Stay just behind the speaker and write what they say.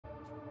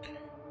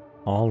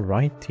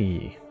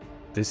Alrighty,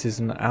 this is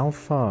an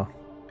alpha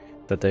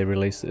that they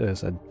released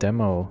as a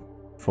demo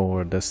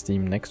for the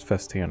Steam Next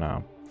Fest here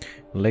now.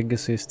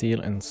 Legacy,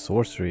 Steel and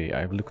Sorcery.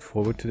 I've looked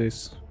forward to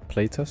this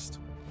playtest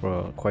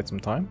for quite some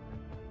time,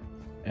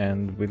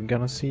 and we're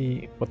gonna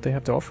see what they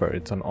have to offer.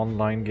 It's an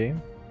online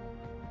game.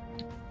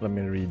 Let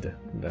me read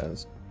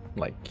the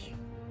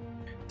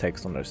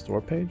text on their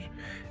store page.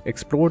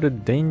 Explore the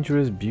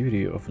dangerous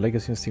beauty of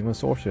Legacy, Steel and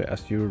Sorcery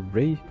as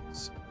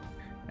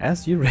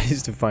you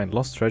race to find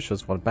lost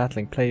treasures while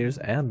battling players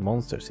and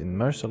monsters in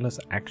merciless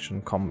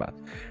action combat.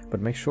 But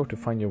make sure to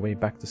find your way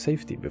back to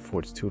safety before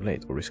it's too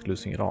late or risk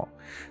losing it all.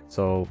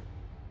 So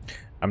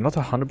I'm not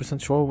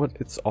 100% sure what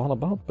it's all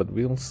about, but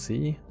we'll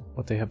see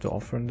what they have to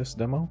offer in this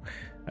demo.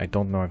 I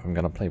don't know if I'm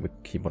gonna play with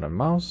keyboard and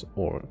mouse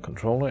or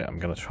controller. I'm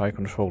gonna try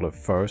controller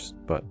first,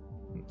 but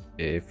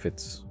if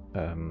it's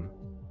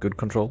good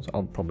controls,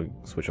 I'll probably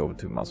switch over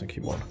to mouse and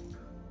keyboard.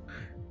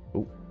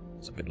 Oh,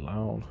 it's a bit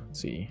loud.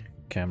 Let's see.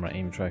 Camera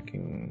aim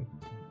tracking.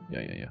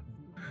 Yeah.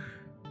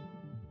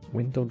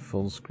 Windowed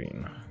full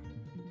screen.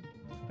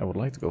 I would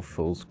like to go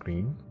full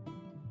screen,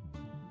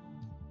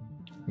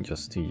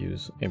 just to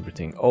use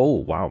everything. Oh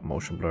wow,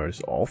 motion blur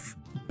is off.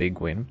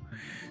 Big win.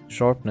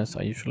 Sharpness,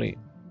 I usually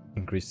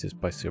increase this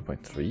by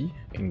 0.3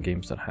 in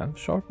games that have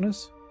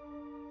sharpness.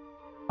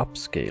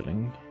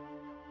 Upscaling.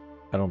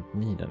 I don't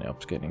need any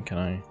upscaling, can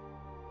I?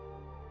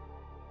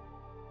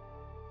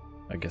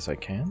 I guess I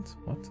can't.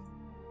 What?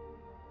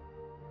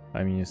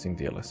 I'm using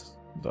DLS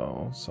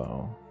though,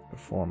 so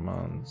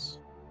performance.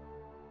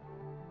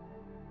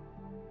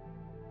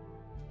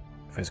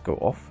 If I just go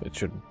off, it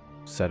should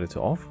set it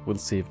to off. We'll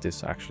see if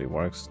this actually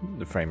works.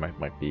 The frame rate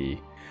might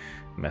be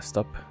messed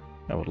up.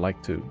 I would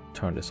like to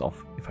turn this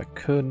off if I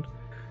could.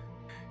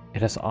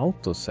 It has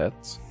auto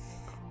set.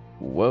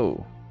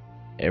 Whoa,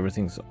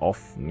 everything's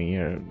off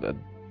near that.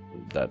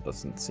 That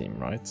doesn't seem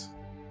right.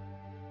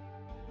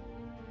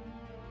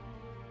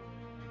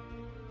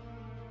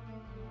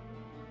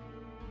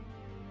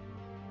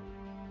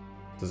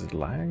 Does it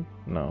lag?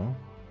 No.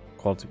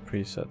 Quality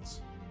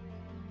presets.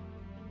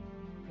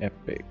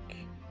 Epic.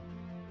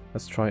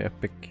 Let's try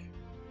Epic.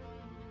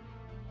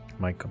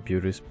 My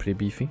computer is pretty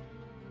beefy.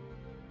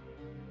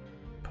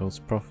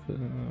 Post-profit,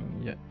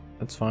 yeah,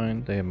 that's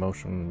fine. They have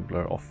motion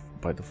blur off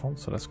by default,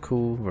 so that's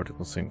cool.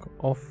 Vertical sync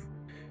off.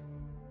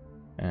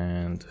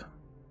 And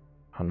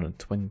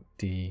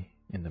 120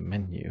 in the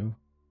menu.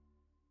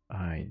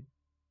 I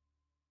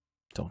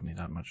don't need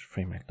that much.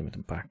 Frame rate limit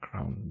and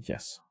background,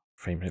 yes.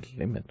 Frame rate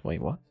limit, wait,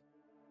 what?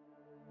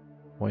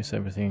 Why is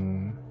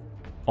everything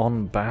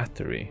on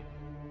battery?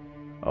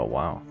 Oh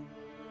wow.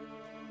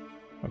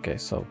 Okay,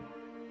 so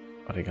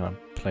are they gonna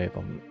play it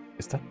on,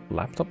 is that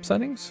laptop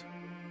settings?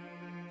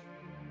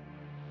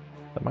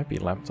 That might be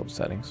laptop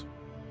settings.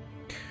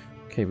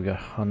 Okay, we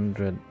got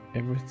 100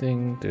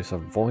 everything. There's a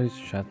voice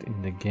chat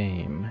in the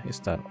game.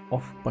 Is that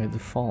off by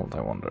default,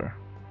 I wonder?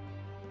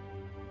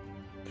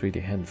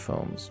 3D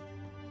headphones.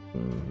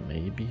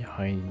 Maybe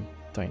high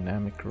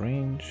dynamic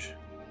range.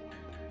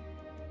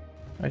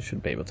 I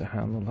should be able to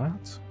handle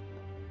that.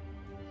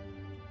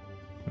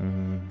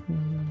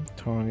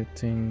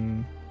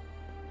 Targeting.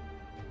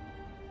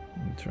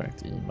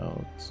 Interact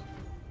emotes.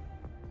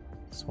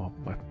 Swap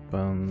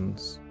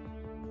weapons.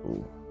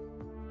 Ooh.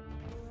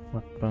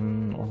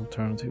 Weapon,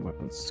 alternative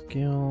weapon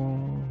skill.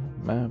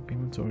 Map,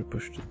 inventory,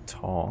 push to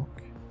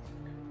talk.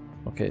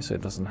 Okay, so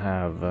it doesn't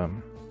have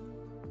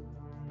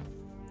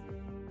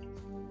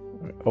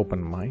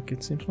open mic,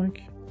 it seems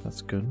like.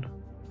 That's good.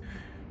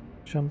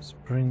 Jump,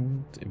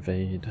 sprint,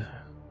 evade.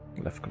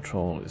 Left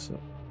control is a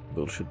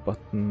bullshit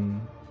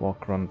button.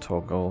 Walk, run,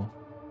 toggle.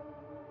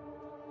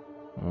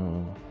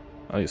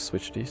 I'll just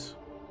switch these.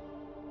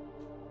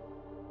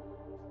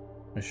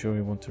 Are you sure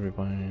you want to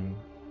rebind?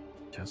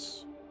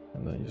 Yes.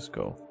 And then just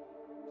go.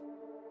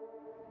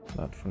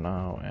 That for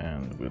now,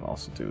 and we'll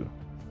also do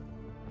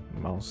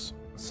mouse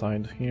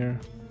side here.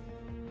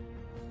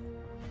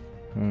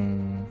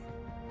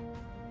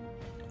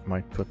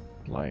 Might put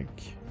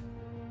like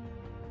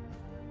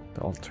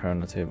the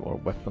alternative or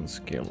weapon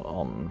skill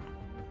on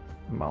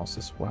mouse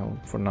as well.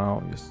 For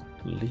now, just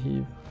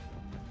leave.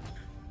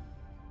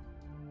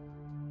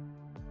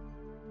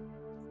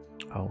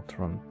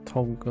 Outrun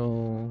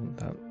toggle,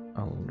 that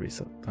I'll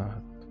reset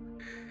that.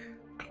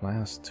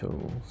 Class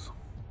tools.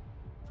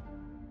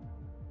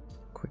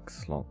 Quick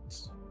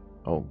slots.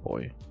 Oh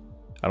boy.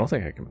 I don't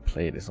think I can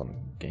play this on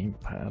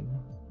gamepad.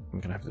 I'm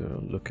gonna have to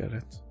look at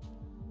it.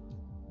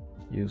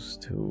 Use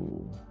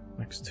tool.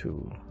 Next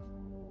tool.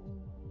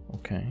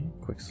 Okay,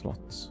 quick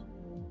slots.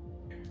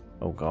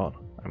 Oh god.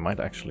 I might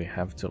actually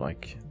have to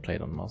like play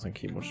it on mouse and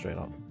keyboard straight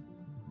up.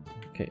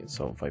 Okay,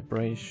 so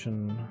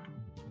vibration.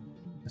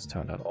 Let's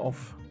turn that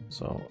off.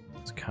 So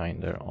it's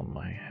kinda on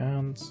my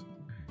hands.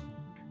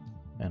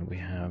 And we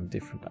have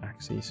different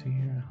axes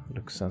here.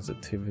 Look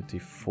sensitivity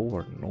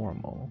for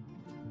normal.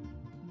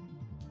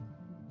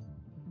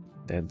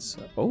 Dead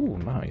zone. Oh,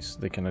 nice.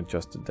 They can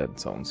adjust the dead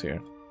zones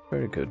here.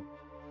 Very good.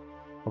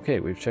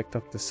 Okay, we've checked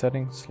up the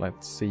settings.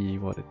 Let's see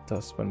what it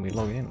does when we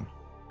log in.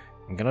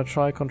 I'm gonna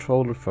try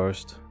controller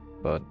first.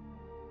 but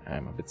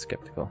I'm a bit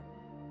skeptical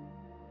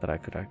that I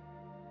could.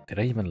 Did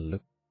I even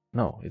look?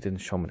 No, it didn't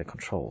show me the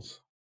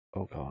controls.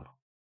 Oh god.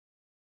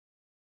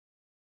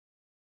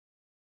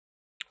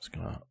 Just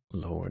gonna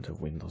lower the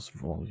Windows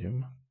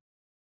volume.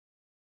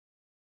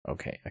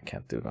 Okay, I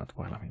can't do that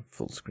while I'm in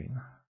full screen.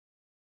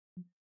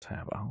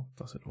 Tab out,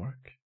 does it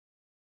work?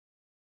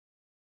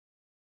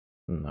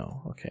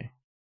 No, okay.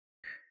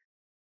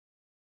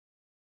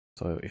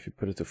 So if you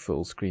put it to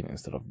full screen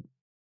instead of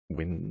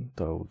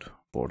windowed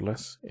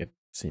borderless, it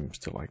seems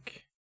to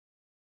like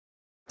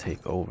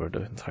take over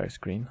the entire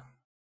screen.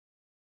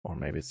 Or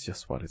maybe it's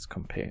just while it's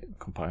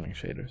compiling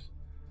shaders.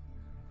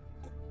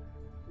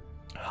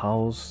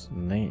 House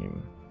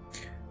name.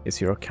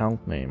 Is your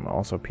account name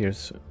also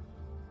appears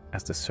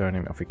as the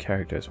surname of your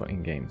characters while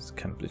in games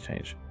can't be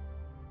changed.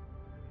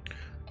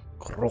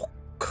 Krok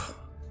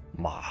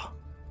ma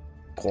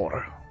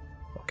kor.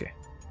 Okay.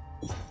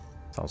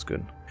 Sounds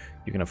good.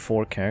 You can have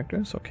 4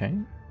 characters, okay.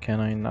 Can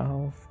I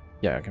now?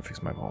 Yeah, I can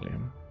fix my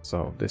volume.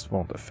 So this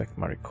won't affect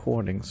my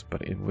recordings,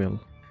 but it will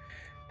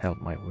help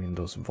my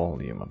Windows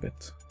volume a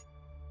bit.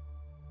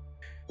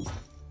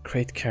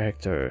 Create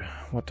character.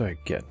 What do I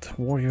get?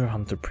 Warrior,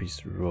 hunter,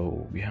 priest,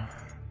 rogue.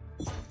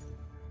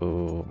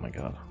 Oh my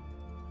god.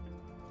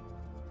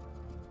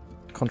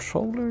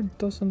 Controller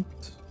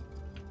doesn't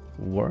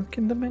work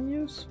in the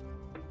menus?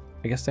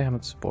 I guess they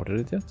haven't supported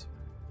it yet.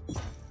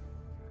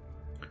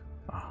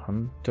 A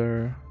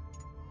hunter,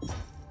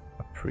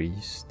 a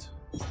priest,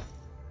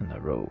 and a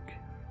rogue.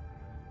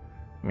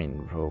 I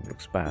mean, rogue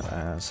looks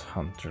badass,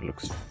 hunter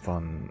looks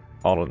fun,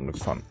 all of them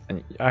looks fun.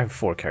 And I have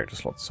 4 character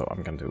slots, so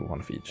I'm gonna do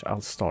one of each.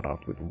 I'll start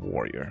out with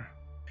warrior.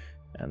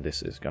 And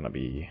this is gonna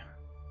be...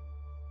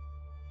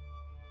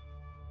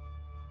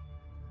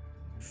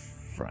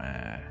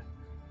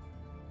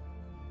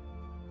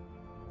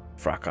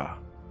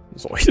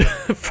 Frackazoid.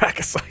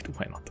 Frackazoid,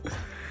 why not?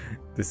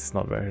 This is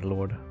not very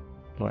Lord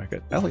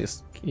accurate.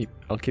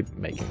 I'll keep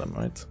making them,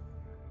 right?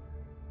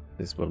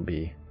 This will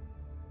be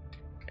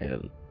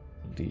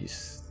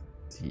Luciana.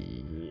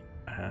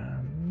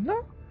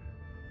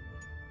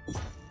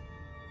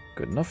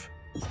 Good enough.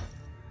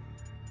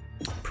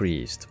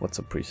 Priest. What's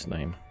a priest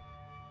name?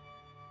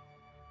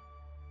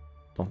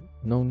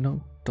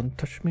 Don't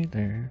touch me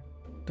there.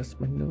 That's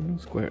my no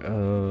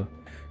square.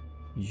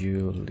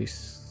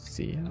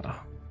 Ulyssia.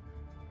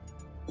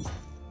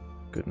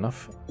 Good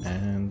enough.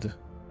 And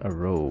a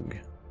rogue.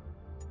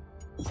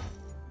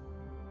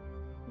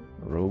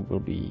 Rogue will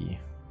be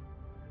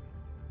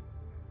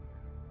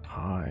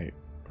high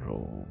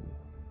roll.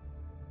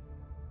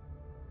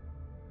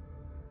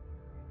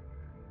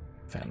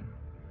 Fen.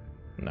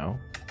 No.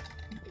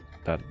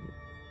 That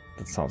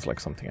sounds like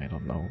something I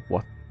don't know.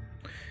 What?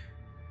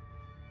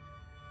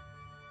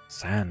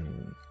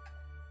 Sandal.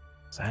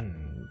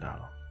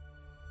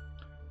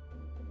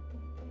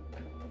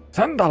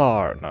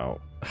 Sandalar! No.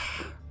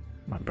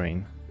 My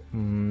brain.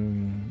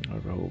 A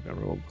rogue.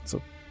 What's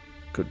a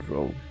good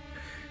rogue?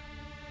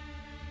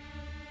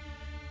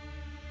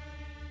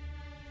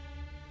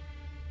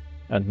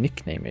 A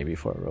nickname maybe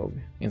for a rogue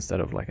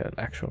instead of like an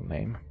actual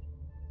name.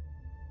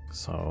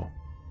 So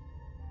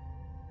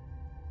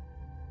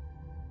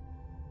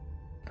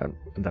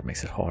that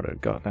makes it harder.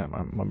 God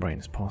damn, my brain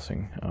is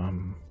pausing.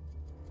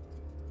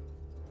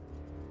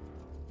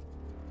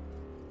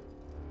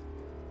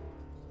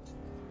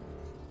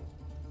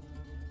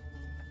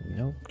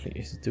 Nope,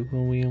 he's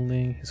dual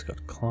wielding, he's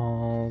got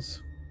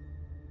claws.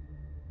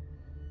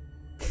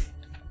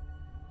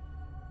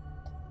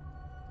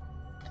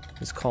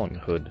 He's calling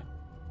Hood.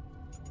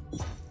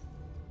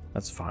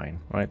 That's fine,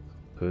 right?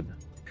 Hood.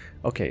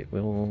 Okay,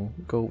 we'll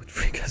go with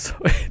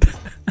Freakazoid.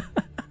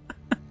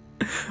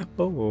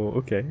 Oh,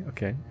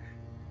 okay.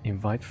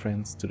 Invite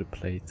friends to the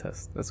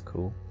playtest. That's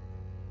cool.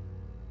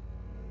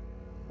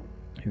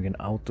 You can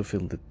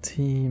autofill the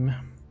team.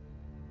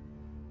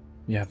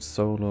 You have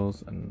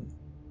solos and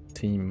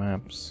team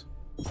maps.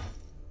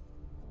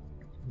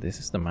 This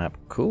is the map.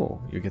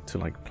 Cool. You get to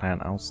like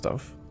plan out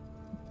stuff.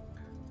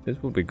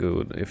 This will be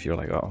good if you're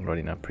like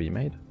already not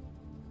pre-made.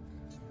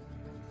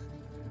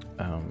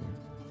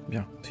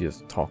 Yeah, to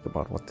just talk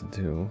about what to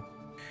do.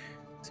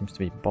 Seems to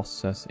be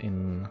bosses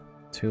in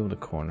 2 of the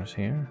corners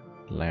here.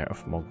 Lair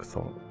of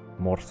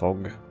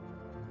Morthog,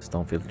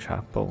 Stonefield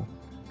Chapel.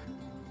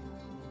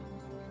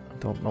 I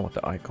don't know what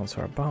the icons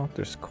are about.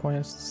 There's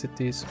quests,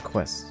 cities,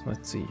 quests.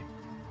 Let's see.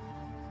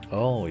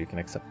 Oh, you can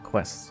accept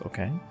quests,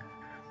 okay.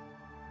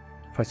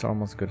 Fights are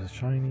almost as good as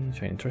shiny.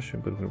 Shiny treasure,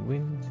 but will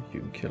win.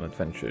 You can kill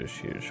adventurers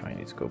here.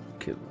 Shinies go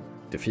kill.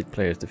 Defeat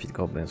players, defeat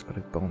goblins,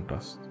 collect bone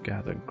dust,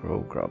 gather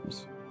grow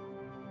grubs.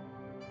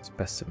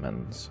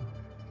 Specimens.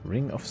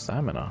 Ring of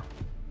Stamina.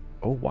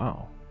 Oh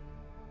wow.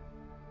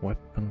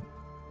 Weapon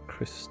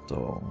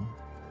crystal.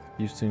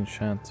 Used to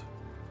enchant.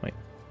 Wait.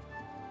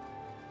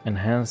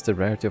 Enhance the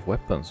rarity of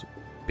weapons.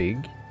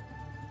 Big?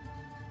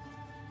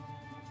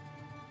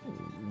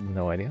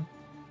 No idea.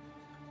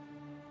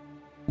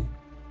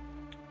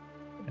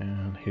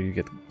 And here you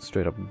get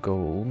straight up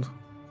gold.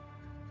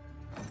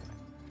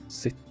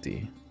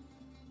 City.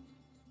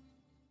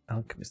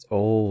 Alchemist.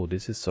 Oh,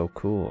 this is so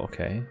cool.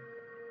 Okay.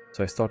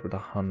 So I start with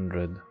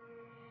 100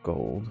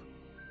 gold.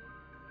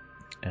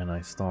 And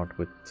I start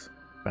with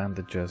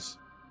bandages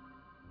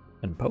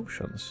and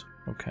potions.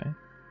 Okay.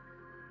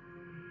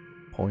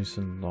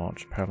 Poison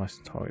large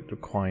paralyzed target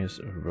requires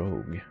a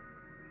rogue.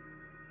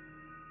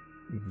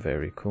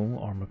 Very cool.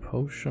 Armor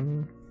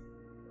potion.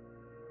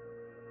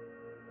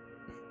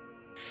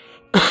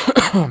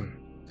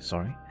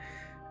 Sorry.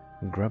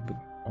 Grab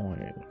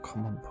oil.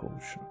 Common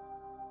potion.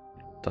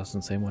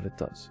 Doesn't say what it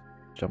does.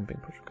 Jumping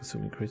potion.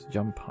 Consume increased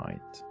jump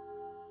height.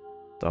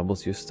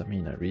 Doubles your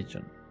stamina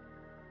region.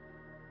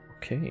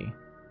 Okay.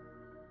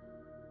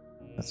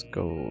 Let's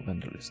go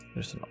vendor list.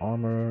 There's an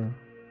armor.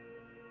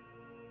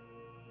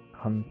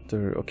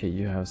 Hunter. Okay,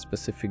 you have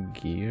specific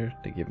gear.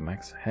 They give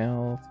max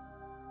health.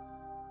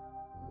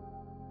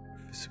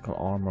 Physical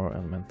armor,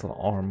 elemental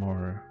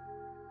armor.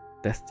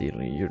 Death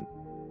dealing.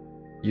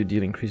 You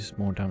deal increases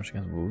more damage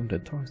against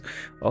wounded targets.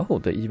 Oh,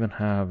 they even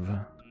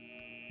have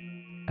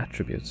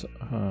attributes.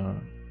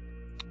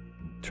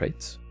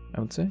 Traits,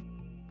 I would say.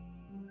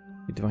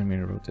 You divine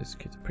mirror rotates,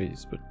 keep the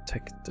priest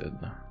protected.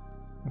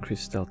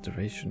 Increase stealth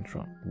duration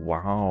from.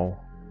 Wow.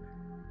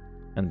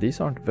 And these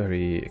aren't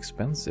very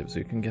expensive, so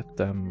you can get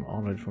them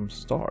already from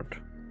start.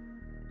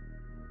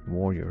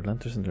 Warrior.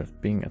 Relentless interest.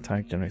 Being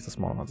attacked generates a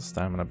small amount of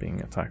stamina.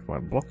 Being attacked while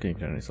blocking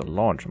generates a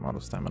large amount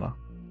of stamina.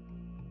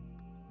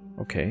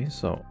 Okay,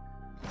 so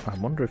I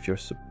wonder if you're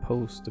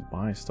supposed to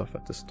buy stuff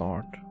at the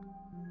start.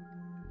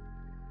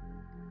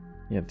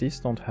 Yeah, these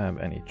don't have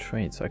any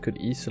traits. I could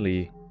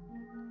easily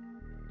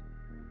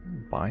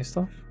buy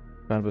stuff.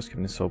 Valuables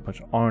given so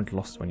much aren't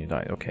lost when you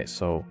die. Okay,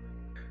 so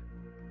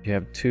you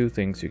have two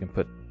things you can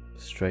put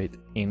straight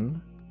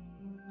in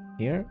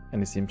here,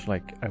 and it seems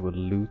like I would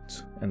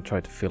loot and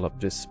try to fill up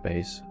this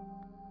space.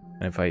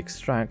 And if I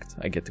extract,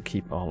 I get to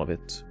keep all of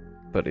it.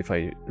 But if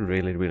I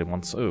really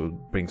want to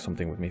bring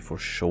something with me for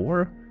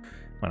sure,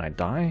 when I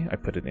die, I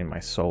put it in my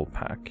soul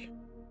pack.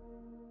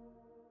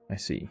 I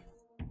see.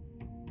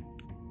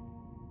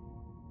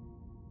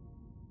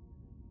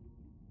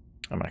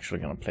 I'm actually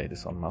gonna play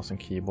this on mouse and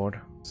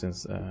keyboard,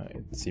 since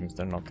it seems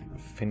they're not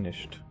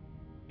finished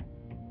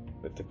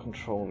with the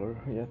controller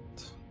yet.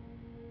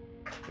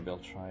 Maybe I'll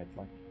try it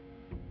like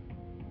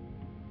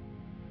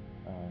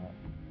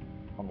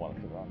on one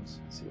of the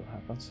runs, see what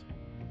happens.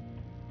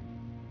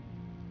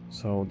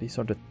 So these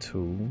are the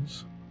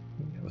tools.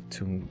 We have a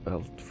tool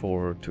belt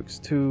for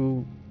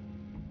 2x2.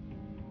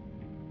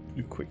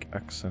 Quick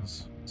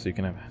access. So you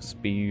can have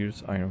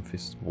spears, iron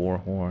fist,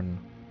 warhorn,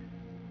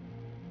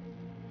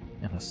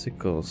 and a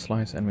sickle.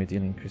 Slice enemy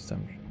dealing increased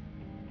damage.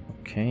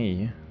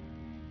 Okay.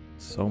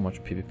 So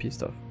much PvP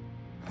stuff.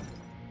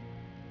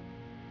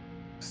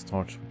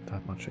 Starts with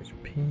that much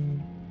HP.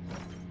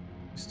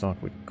 We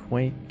start with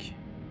Quake,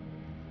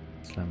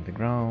 Slam the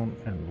Ground,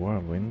 and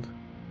Whirlwind.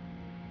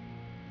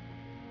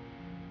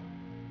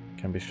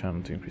 Can be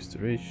shammed to increase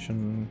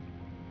duration.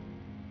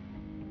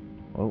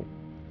 Oh.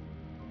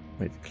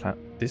 Wait,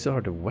 these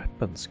are the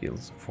weapon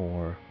skills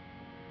for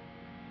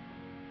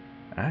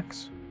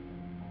Axe?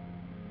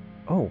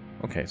 Oh,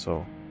 okay,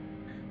 so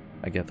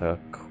I get a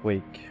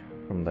Quake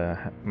from the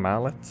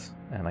mallet,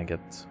 and I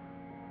get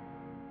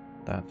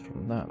that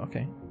from that,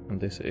 okay. And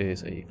this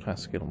is a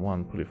class skill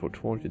 1, pull it forward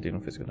towards you,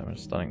 dealing physical damage,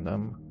 stunning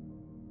them.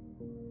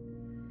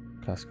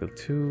 Class skill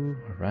 2,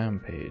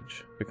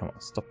 Rampage, become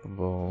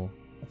unstoppable,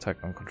 attack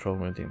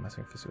uncontrollable when dealing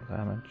massive physical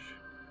damage.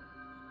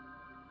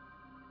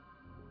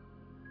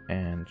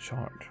 And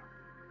charge.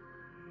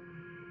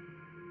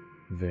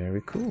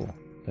 Very cool.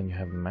 Then you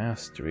have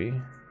Mastery.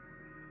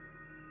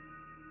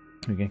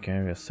 You can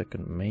carry a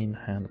second main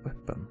hand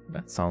weapon.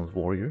 That sounds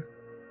warrior.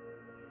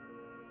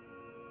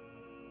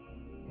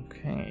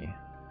 Okay.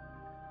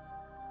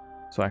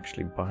 So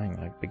actually buying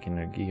like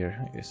beginner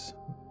gear is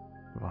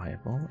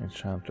viable.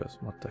 Enchantress,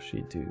 what does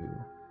she do?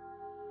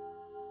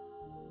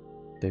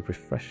 They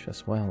refresh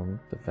as well,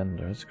 the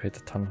vendors. Create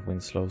a ton of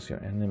wind, slows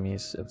your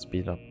enemies and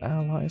speed up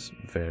allies.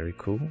 Very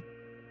cool.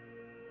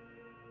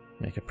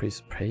 Make a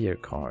priest prayer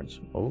cards.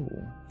 Oh,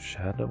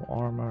 shadow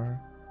armor.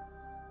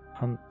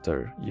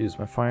 Hunter. Use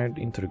when fired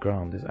into the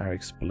ground, this arrow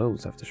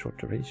explodes after short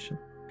duration.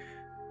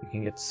 You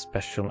can get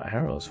special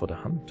arrows for the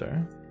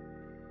hunter.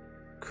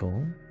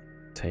 Cool.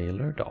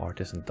 Tailor. The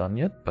art isn't done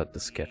yet, but the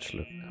sketch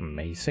looks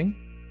amazing.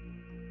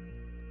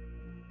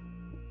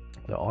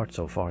 The art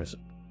so far is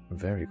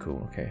very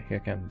cool. Okay,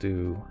 here I can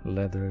do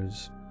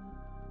leathers.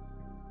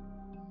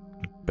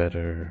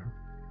 Better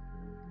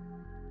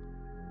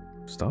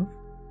stuff.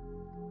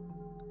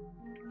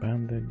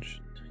 Bandage.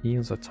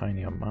 Heals a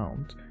tiny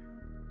amount.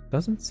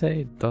 Doesn't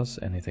say it does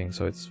anything,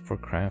 so it's for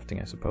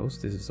crafting, I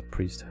suppose. This is a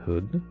priest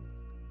hood.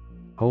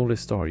 Holy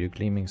star. Your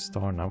gleaming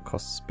star now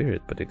costs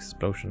spirit, but the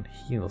explosion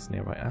heals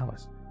nearby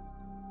allies.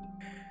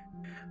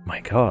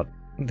 My god,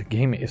 the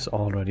game is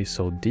already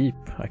so deep.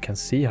 I can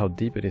see how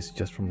deep it is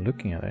just from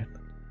looking at it.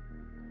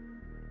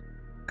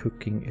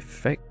 Cooking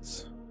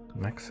effects.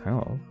 Max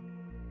health.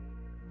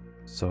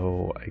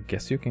 So I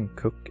guess you can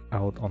cook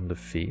out on the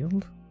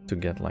field to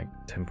get like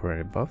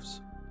temporary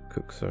buffs.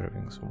 Cook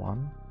servings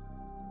 1.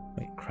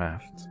 Wait,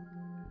 craft.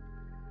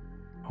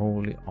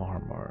 Holy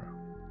armor.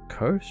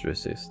 Curse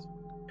resist.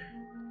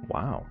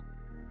 Wow.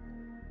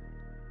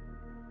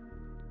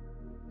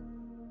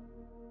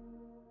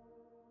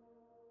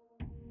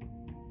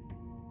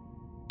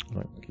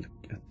 Look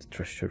at the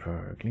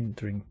treasurer.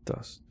 Glintering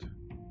dust.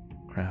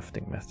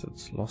 Crafting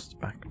methods. Lost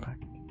backpack.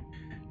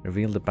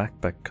 Reveal the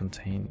backpack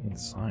contained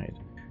inside.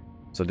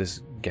 So this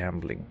is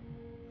gambling.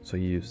 So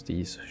you use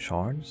these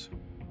shards.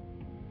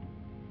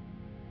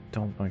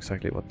 Don't know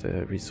exactly what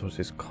the resource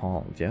is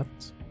called yet.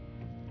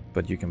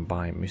 But you can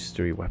buy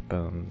mystery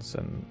weapons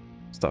and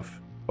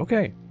stuff.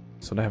 Okay.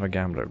 So they have a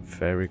gambler.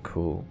 Very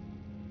cool.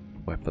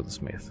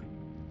 Weaponsmith.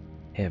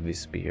 Heavy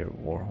spear.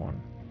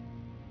 Warhorn.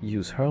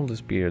 Use hurl the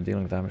spear,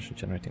 dealing damage and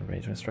generating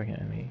rage when striking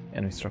enemy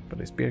struck by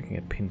the spear can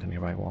get pinned to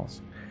nearby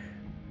walls.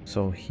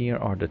 So here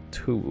are the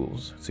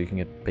tools. So you can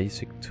get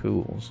basic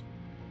tools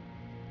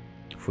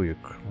for your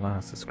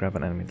classes. Grab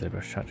an enemy, deliver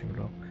a shattering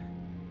blow.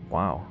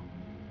 Wow.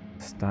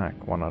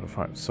 Stack 1 out of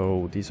 5.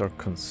 So these are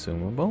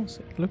consumables,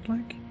 it looked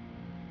like.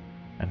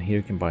 And here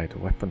you can buy the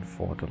weapon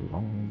for the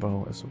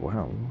longbow as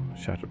well.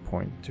 Shatter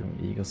point during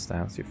eagle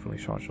stance, you fully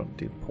charge on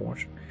deal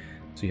portion.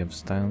 So you have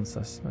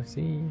stances, I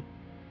see.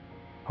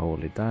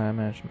 Holy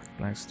damage,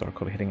 black star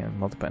color hitting and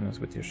multiple enemies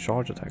with your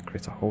charge attack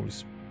creates a holy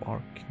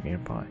spark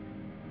nearby.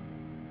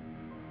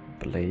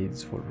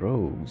 Blades for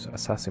rogues.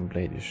 Assassin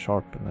blade is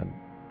sharpened and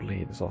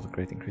blade is also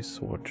great increased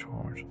sword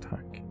charge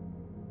attack.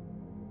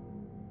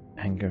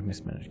 Anger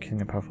mismanaged.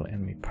 Killing a powerful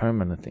enemy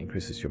permanently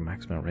increases your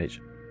maximum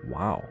rage.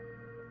 Wow.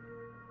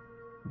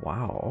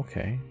 Wow,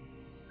 okay.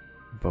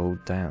 Bow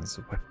dance,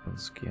 weapon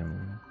skill.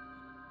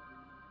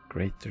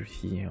 Greater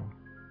heal.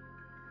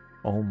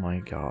 Oh my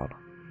god.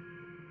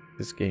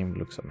 This game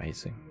looks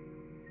amazing.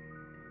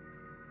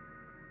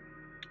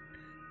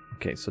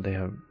 Okay, so they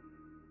have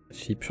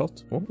cheap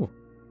shot. Oh,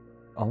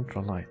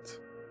 ultra light.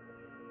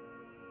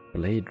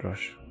 Blade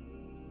rush.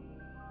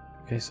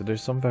 Okay, so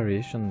there's some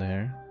variation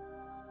there.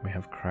 We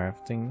have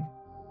crafting.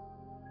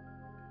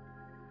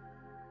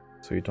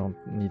 So you don't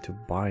need to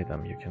buy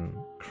them, you can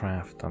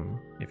craft them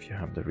if you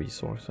have the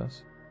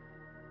resources.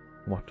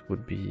 What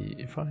would be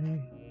if I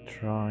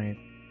tried...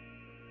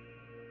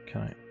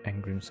 Can I...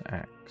 Engrim's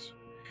axe.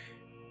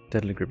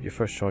 Deadly grip. Your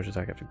first charge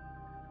attack after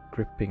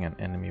gripping an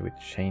enemy with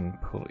chain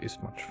pull is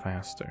much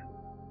faster.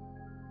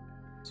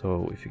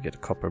 So if you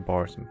get copper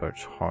bars and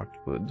birch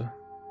heartwood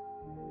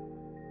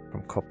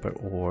from copper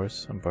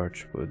ores and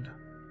birch wood.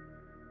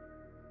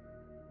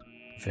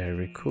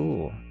 Very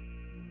cool.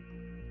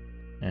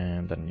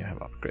 And then you have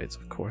upgrades,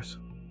 of course.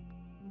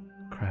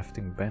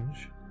 Crafting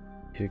bench.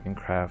 Here you can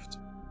craft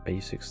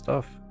basic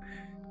stuff.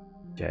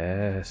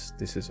 Yes,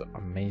 this is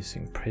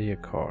amazing. Prayer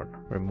card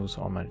removes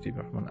all magic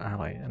debuff from an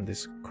ally, and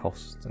this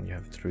costs, and you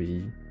have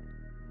 3.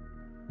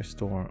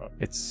 Restore.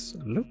 It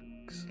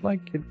looks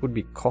like it would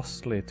be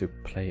costly to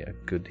play a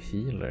good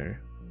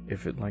healer.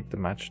 If it like the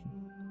match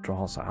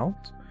draws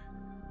out,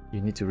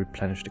 you need to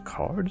replenish the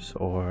cards,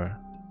 or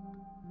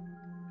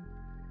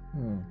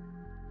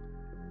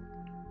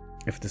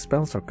if the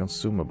spells are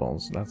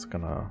consumables, that's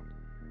gonna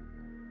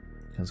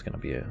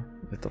be a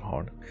little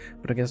hard.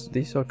 But I guess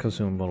these are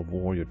consumable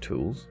warrior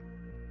tools.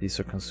 These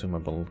are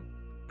consumable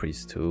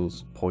priest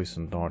tools.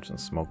 Poison darts and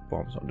smoke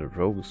bombs are the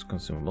rogues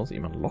consumables.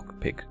 Even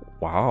lockpick.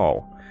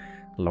 Wow.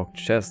 Locked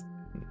chest.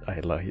 I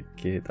like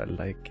it. I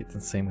like it.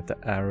 And same with the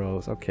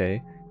arrows.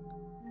 Okay.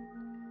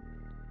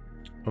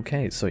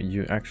 Okay, so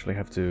you actually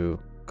have to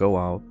go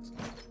out,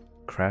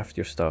 craft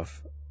your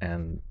stuff,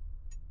 and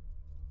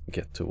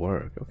get to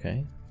work.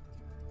 Okay.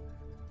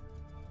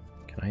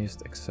 Can I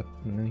just accept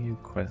new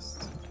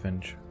quests,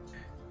 adventure?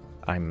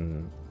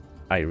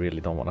 I really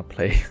don't want to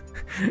play.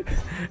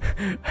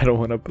 I don't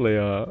want to play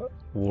a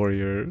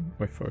warrior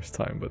my first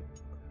time, but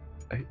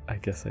I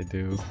guess I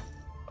do.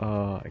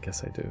 I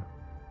guess I do.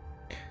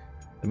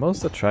 The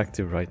most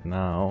attractive right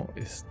now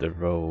is the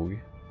rogue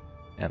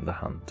and the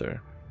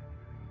hunter.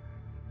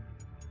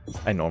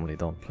 I normally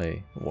don't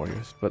play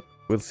warriors, but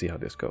we'll see how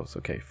this goes.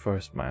 Okay,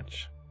 first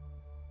match.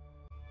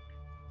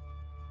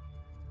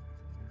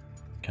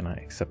 Can I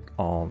accept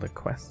all the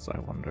quests, I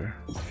wonder?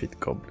 Defeat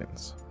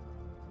goblins.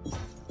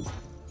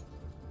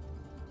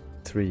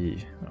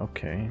 3,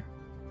 okay.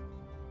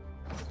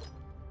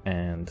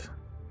 And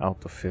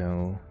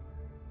autofill.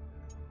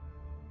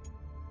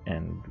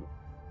 And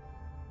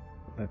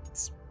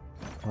let's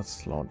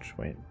lodge,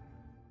 wait.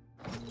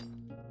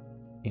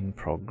 In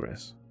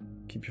progress.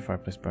 Keep your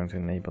fireplace burning to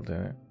enable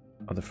the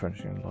other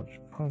furniture in lodge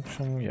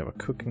function. You have a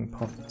cooking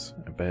pot,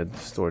 a bed,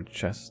 storage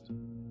chest.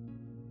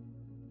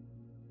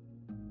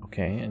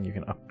 Okay, and you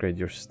can upgrade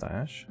your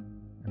stash,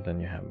 and then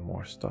you have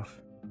more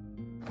stuff.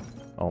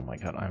 Oh my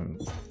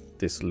god,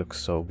 this looks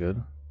so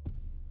good.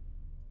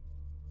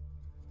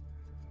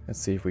 Let's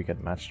see if we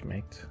get matched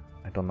mate.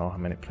 I don't know how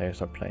many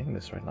players are playing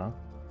this right now.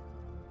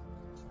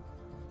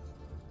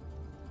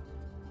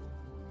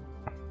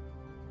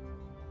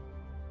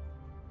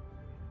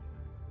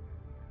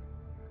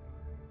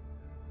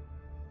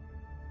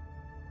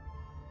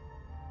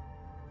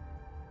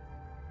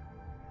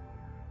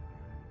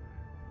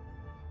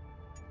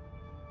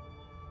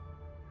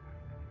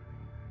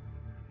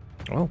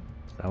 Well,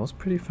 that was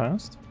pretty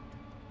fast.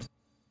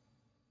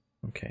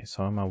 Okay,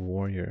 so I'm a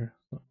warrior.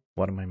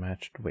 What am I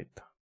matched with?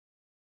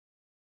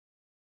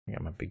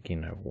 I'm a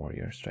beginner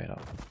warrior straight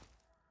up.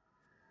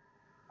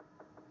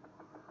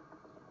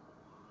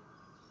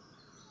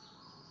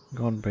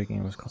 God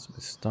breaking was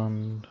constantly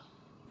stunned.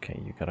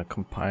 Okay, you gotta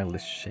compile the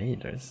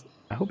shaders.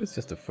 I hope it's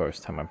just the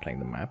first time I'm playing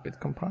the map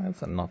it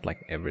compiles and not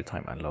like every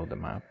time I load the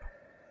map.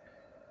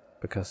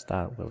 Because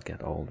that will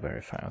get old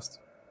very fast.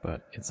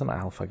 But it's an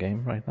alpha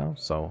game right now,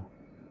 so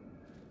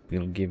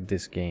we'll give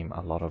this game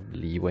a lot of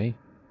leeway.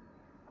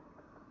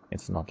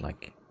 It's not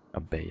like a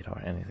beta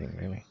or anything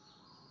really.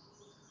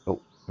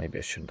 Oh, maybe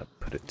I shouldn't have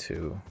put it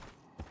to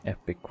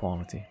epic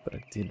quality, but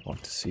I did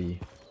want to see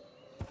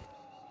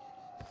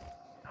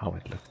how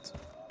it looked.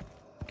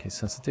 Okay,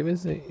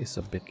 sensitivity is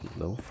a bit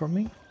low for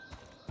me.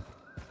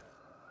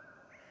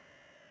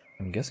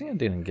 I'm guessing I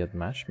didn't get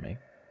matchmake.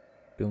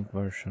 Build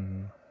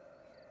version.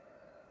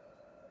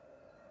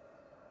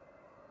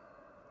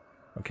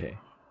 Okay,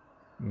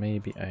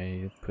 maybe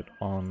I put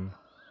on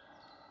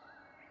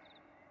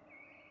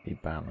a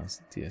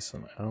balanced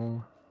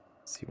DSML.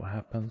 See what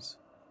happens.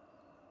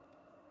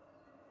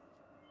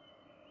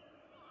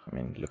 I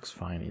mean, it looks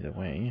fine either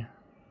way.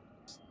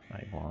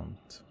 I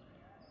want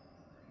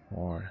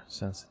more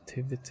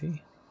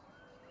sensitivity.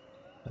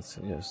 Let's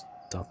just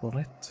double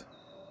it.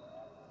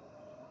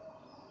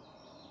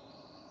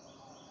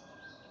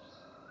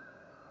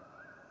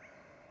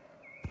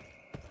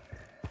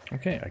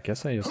 Okay, I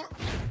guess I just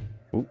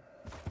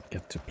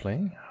get to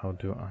play. How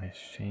do I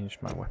change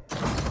my weapon?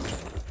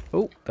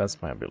 Oh, that's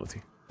my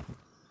ability.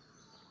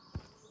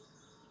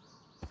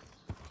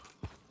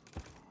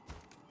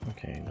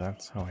 Okay,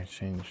 that's how I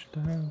change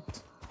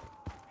that.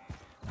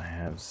 I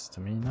have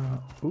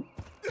stamina. Ooh.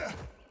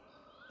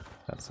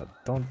 That's a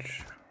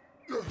dodge.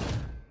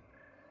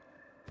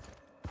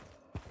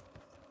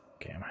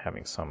 Okay, I'm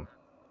having some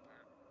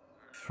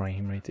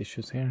frame rate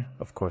issues here.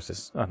 Of course,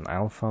 it's an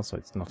alpha, so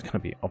it's not going to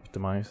be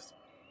optimized.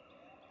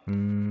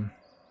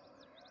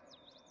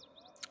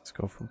 Let's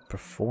go for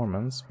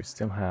performance. We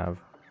still have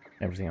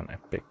everything on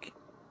epic.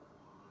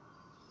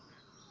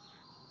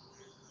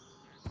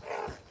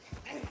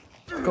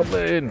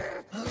 Goblin!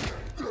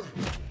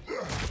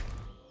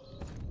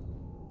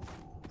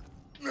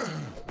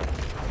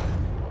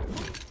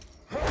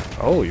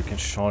 Oh, you can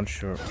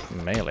charge your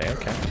melee,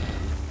 okay.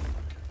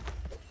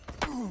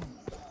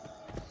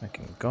 I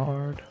can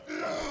guard.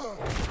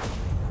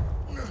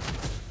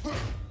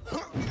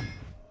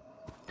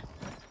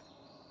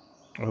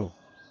 Oh.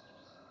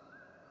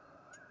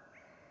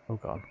 Oh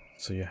god.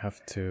 So you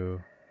have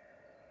to...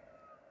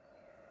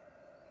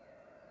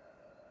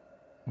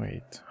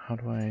 Wait, how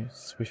do I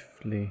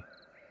swiftly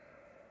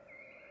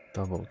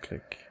double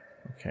click?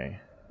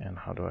 Okay, and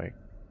how do I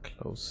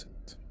close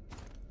it?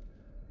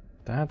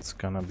 That's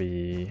gonna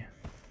be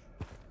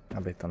a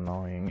bit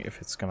annoying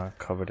if it's gonna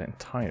cover the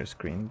entire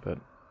screen, but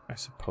I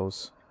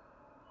suppose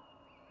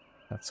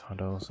that's how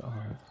those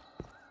are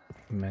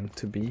meant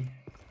to be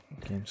in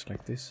games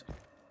like this.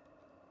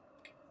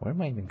 Where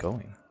am I even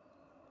going?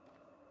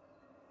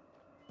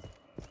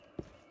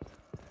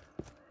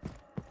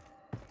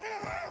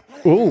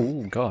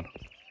 Oh god.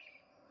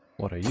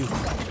 What are you?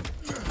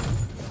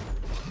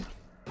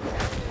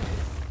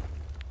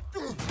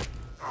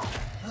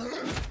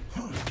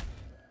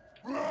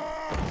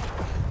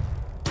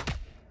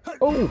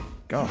 Oh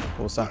god,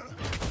 what was that?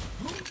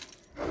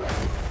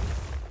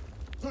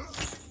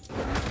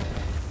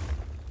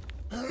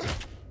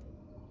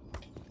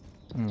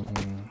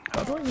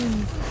 How do I...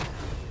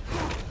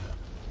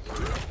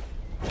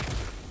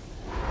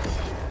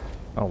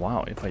 Oh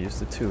wow, if I use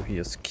the two, he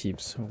just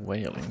keeps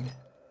wailing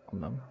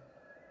on them.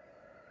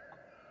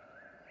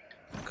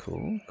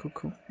 Cool, cool,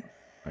 cool.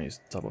 I just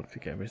double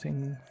click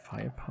everything.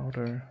 Fire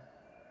powder.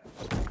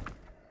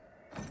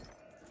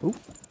 Ooh.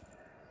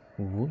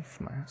 Wolf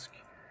mask.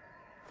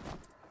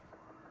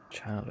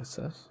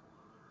 Chalices.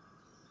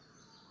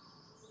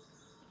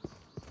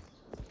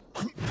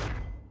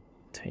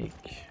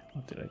 Take.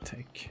 What did I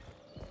take?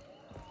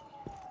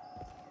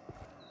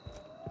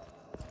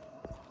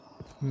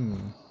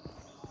 You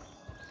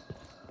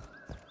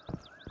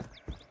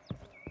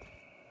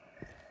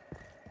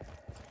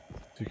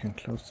can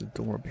close the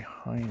door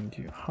behind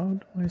you. How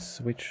do I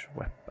switch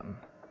weapon?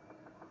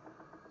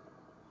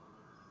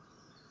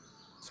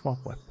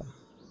 Swap weapon.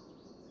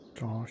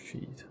 Draw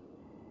sheet.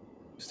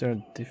 Is there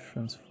a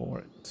difference for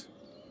it?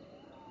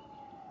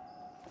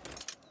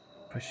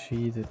 If I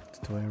sheath it,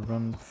 do I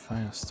run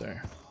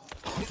faster?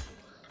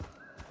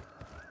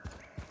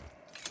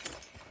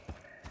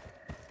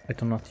 I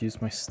do not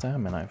use my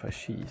stamina if I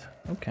sheath.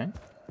 Okay.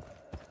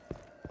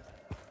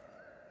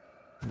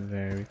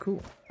 Very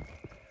cool.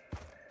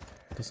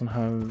 Does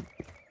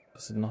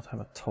it not have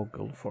a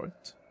toggle for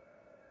it?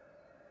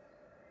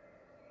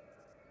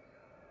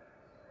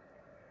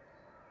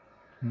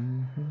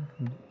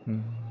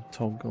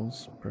 Toggle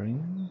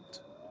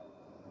sprint.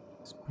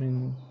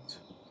 Sprint.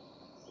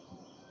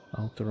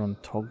 Auto run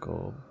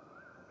toggle.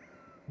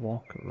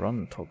 Walk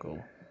run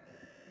toggle.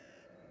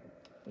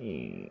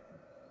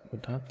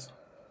 Would that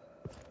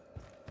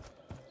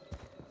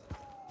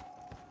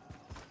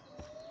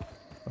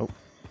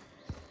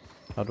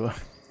How do I...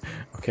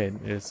 Okay,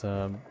 there's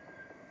a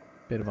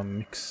bit of a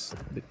mix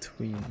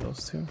between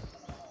those two.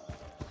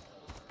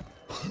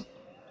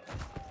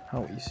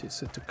 How easy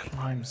is it to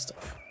climb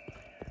stuff?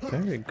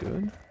 Very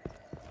good.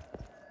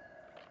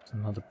 There's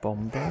another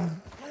bomber.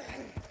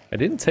 I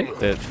didn't take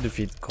the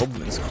defeat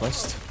goblins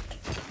quest.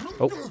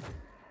 Oh.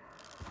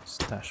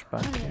 Stash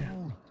back here.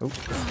 Oh.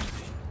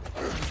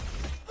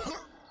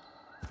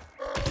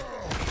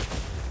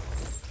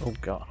 Oh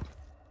god.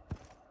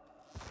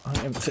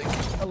 I am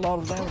taking a lot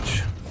of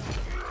damage.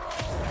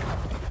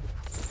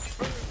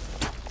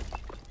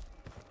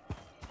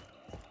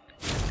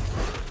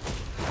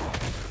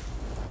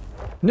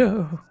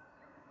 No!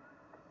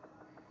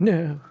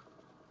 No!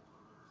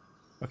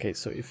 Okay,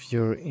 so if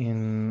you're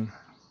in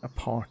a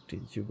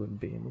party, you will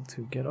be able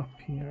to get up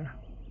here.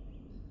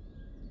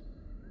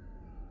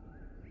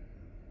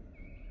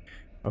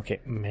 Okay,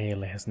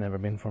 melee has never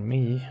been for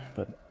me,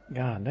 but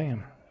god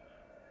damn.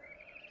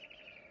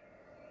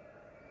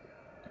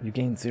 You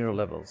gained 0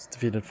 levels,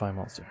 defeated 5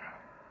 monsters.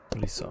 At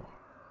least so.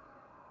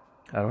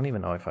 I don't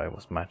even know if I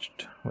was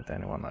matched with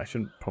anyone. I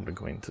should probably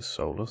go into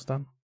solos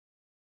then.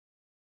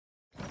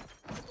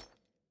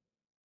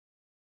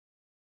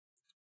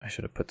 I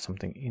should have put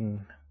something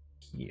in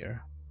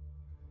here.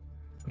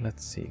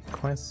 Let's see.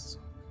 Quests.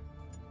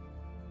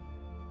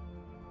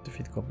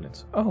 Defeat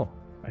goblins. Oh,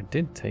 I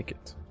did take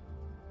it.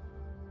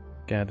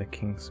 Gather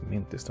King's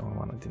Mint is the only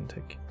one I didn't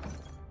take.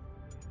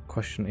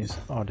 Question is,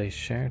 are they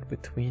shared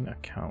between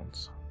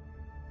accounts?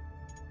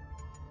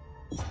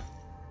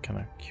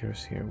 Kinda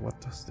curious here.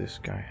 What does this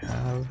guy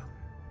have?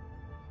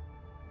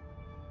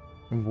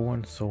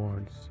 Worn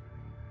swords.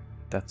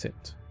 That's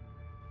it.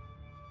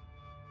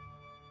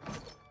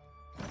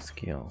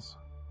 Skills.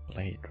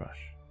 Blade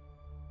rush.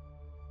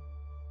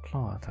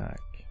 Claw attack.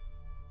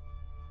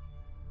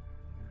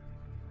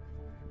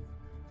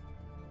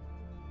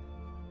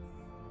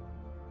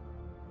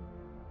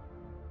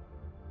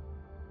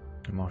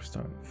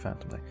 Marstone,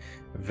 Phantom Blade.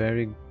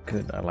 Very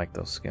good. I like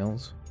those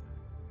skills.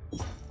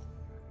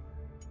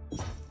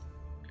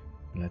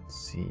 Let's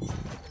see.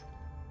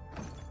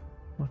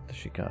 What does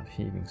she got?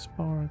 Healing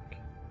Spark.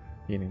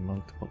 Healing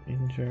multiple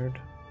injured.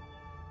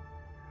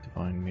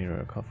 Divine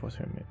Mirror. Force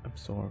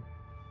absorb.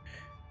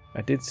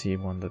 I did see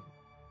one that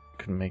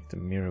could make the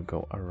mirror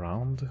go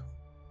around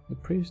the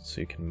priest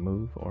so you can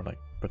move or like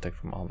protect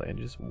from all the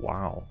edges.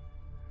 Wow.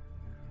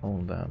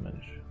 All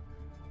damage.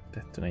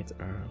 Detonate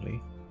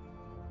early.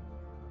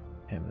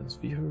 Heaven's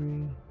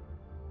Fury.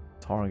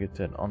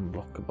 Targeted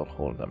unblockable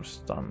hold damage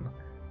stun.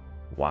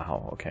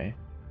 Wow, okay.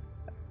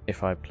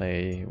 If I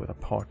play with a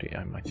party,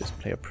 I might just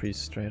play a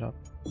priest straight up.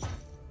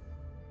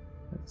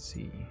 Let's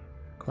see.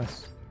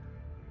 Quests.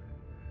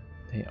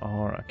 They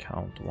are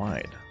account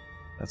wide.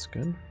 That's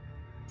good.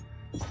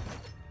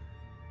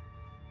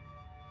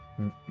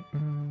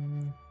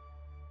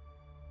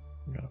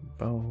 Got a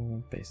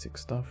bow, basic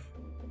stuff.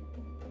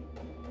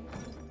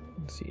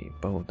 Let's see,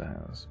 bow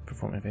dance.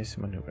 Perform evasive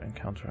maneuver and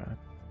counter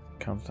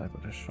attack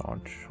with a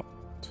charge shot.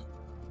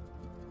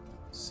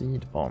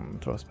 Seed bomb.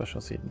 Throw a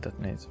special seed and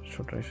detonates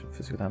short duration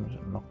physical damage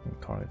and knocking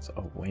targets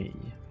away.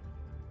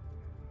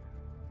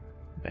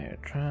 Bear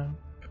trap.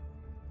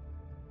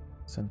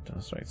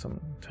 Sentinel strike. Some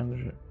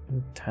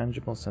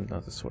intangible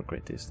sentinel to sword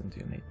great distance.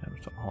 You need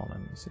damage to all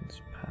enemies in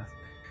its path.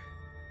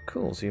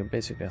 Cool, so you're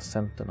basically a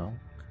sentinel.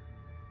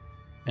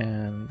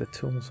 And the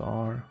tools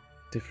are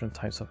different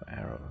types of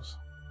arrows.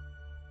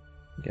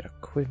 You get a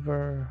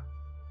quiver.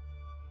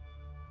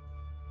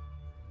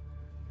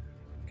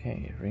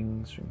 Okay,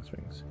 rings.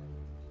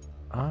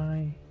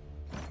 I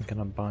am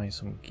gonna buy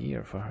some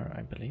gear for her,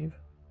 I believe.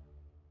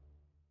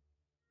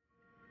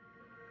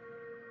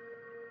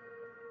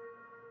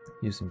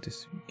 Using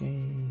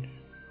disengage.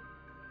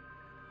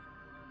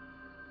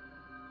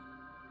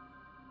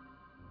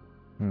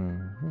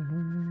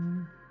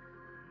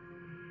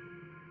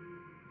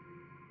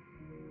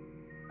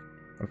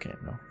 Okay,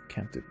 no,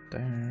 can't do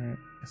that.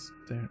 Is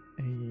there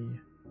a... There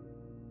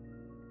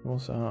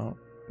was a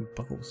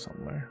bow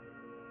somewhere.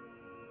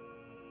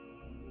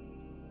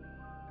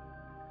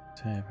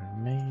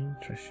 Tavern maid,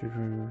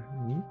 treasurer,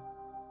 new.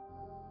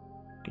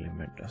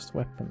 Glimmer dust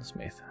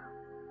weaponsmith.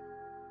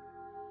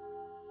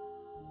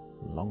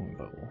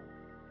 Longbow.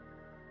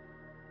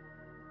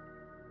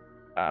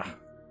 Ah,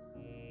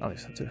 I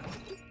just have to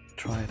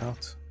try it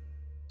out.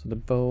 So the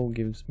bow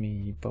gives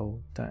me bow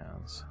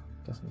dance.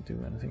 Doesn't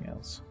do anything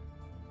else.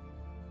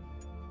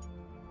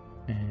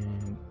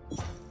 And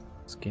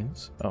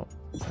skins. Oh,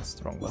 that's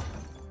the wrong one.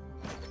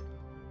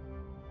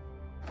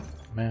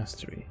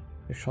 Mastery.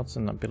 Your shots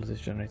and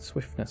abilities generate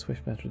swiftness.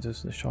 Swiftness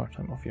reduces the short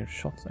time of your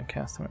shots and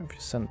cast time of your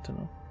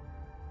sentinel.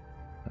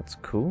 That's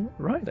cool.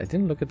 Right, I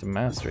didn't look at the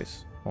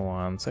masteries.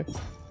 1 sec.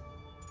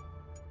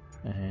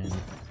 And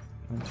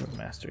enter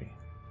mastery.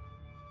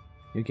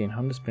 You gain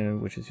 100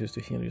 spirit, which is used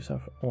to heal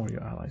yourself or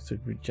your allies. To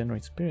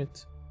regenerate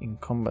spirit in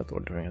combat or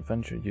during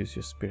adventure, use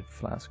your spirit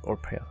flask or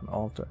pray at an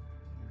altar.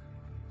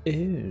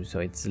 Ew, so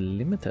it's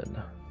limited.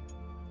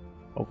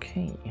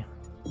 Okay.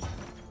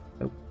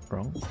 Oh,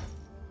 wrong.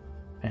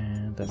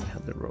 And then we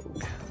have the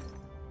rogue.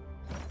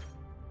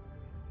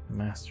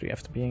 Mastery.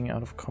 After being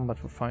out of combat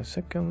for 5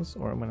 seconds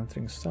or when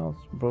entering stealth,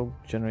 Rogue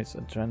generates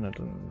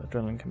adrenaline.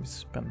 Adrenaline can be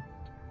spent.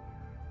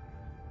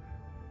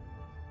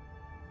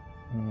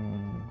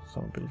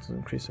 Some abilities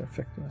increase their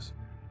effectiveness.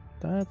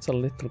 That's a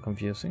little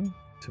confusing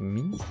to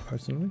me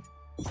personally.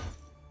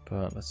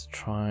 But let's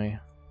try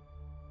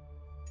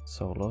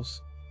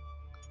solos.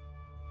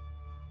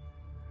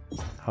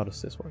 How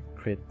does this work?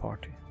 Create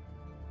party.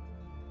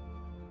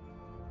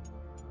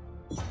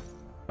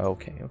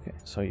 Okay,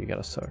 so you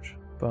gotta search.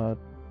 But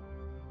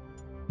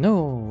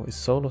no, is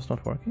solos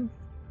not working?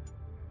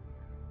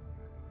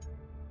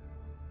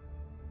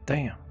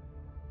 Damn.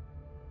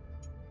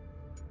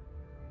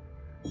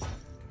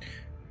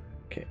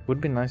 Okay, would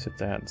be nice if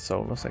they had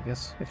solos, I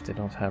guess, if they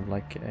don't have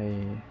like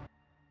a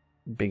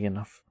big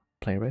enough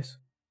play race.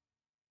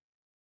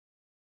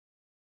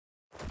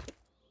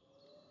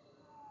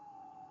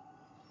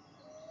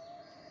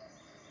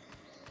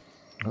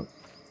 Oh,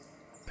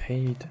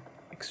 paid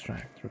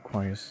extract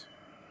requires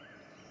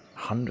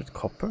 100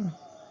 copper.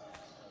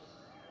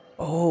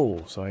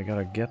 Oh, so I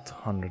gotta get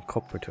 100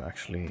 copper to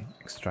actually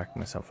extract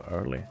myself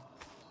early.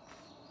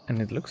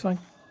 And it looks like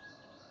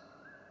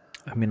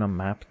I'm in a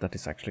map that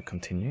is actually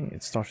continuing.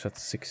 It starts at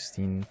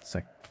 16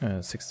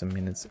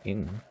 minutes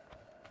in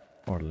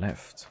or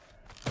left.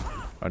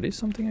 Are these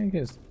something I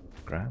guess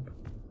grab?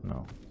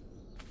 No.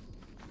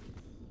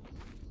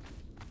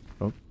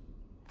 Oh,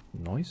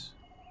 noise?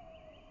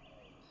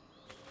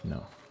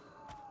 No.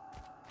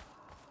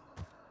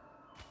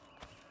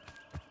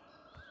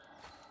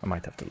 I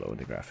might have to lower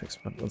the graphics,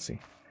 but we'll see.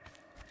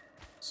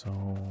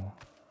 So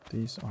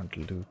these aren't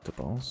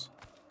lootables.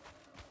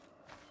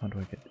 How do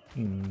I get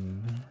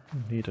in?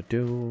 Need a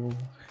do.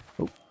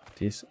 Oh,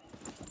 these.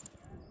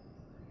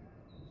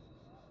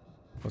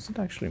 Was it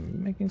actually me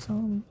making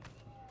sound?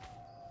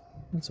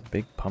 That's a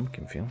big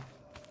pumpkin feel.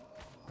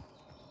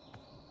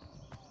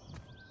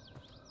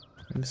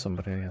 Maybe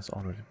somebody has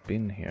already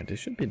been here. This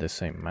should be the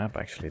same map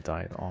I actually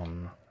died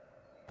on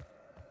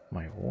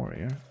my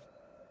warrior.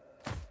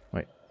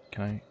 Wait,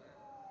 can I?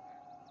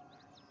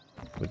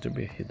 Would there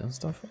be hidden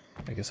stuff?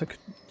 I guess I could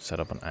set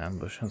up an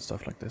ambush and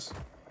stuff like this.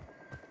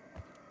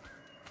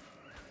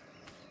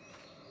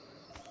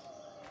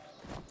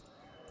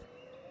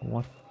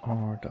 What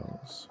are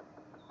those?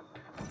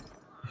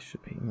 It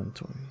should be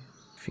inventory.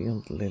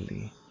 Field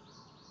lily.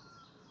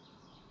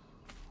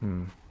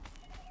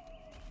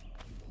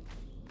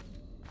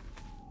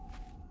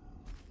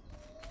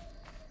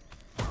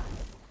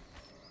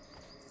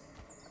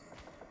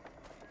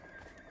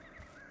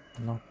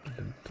 Not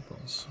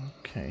lootables.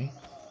 Okay.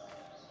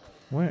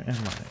 Where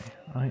am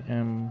I? I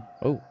am...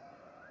 Oh!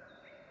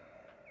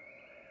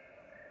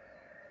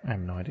 I have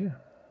no idea.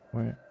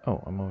 Where...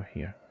 Oh, I'm over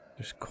here.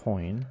 There's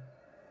coin.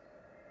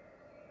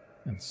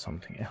 And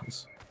something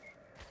else.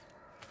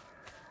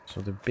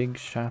 So the big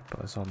chap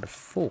I saw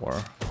before...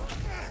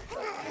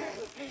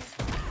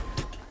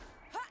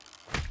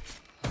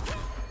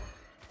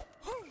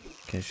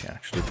 Okay, she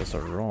actually does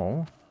a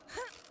roll.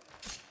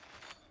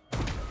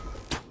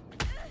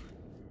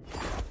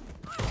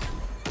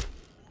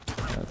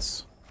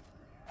 That's...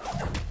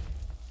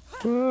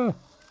 Ah!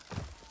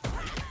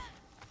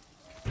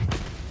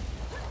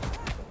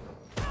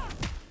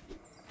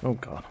 Oh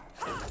god.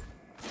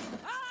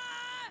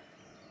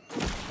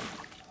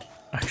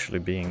 Actually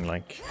being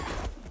like...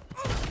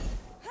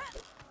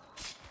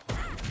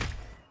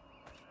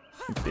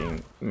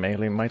 Being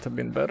melee might have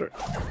been better.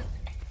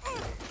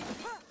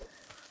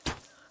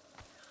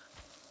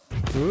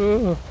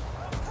 Ooh.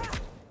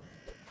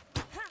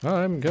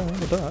 I'm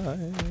gonna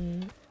die.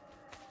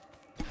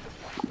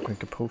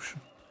 Drink a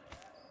potion.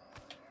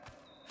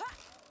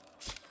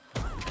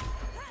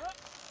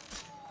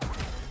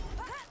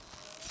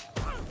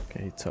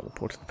 Okay, he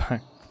teleported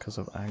back because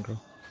of aggro.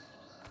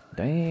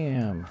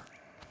 Damn.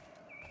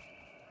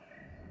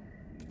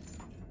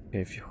 Okay,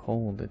 if you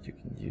hold it, you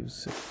can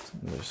use it.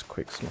 And there's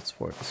quick slots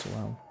for it as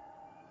well.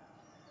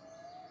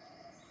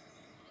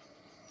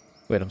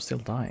 Wait, I'm still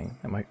dying.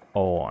 Am I?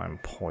 Oh, I'm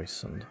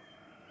poisoned.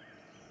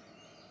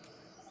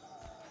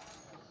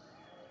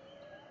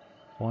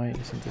 Why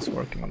isn't this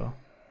working though?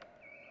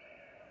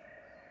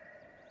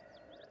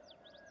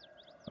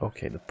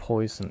 Okay, the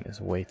poison is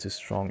way too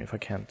strong if I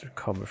can't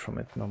recover from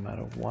it no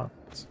matter what.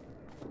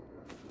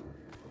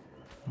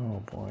 Oh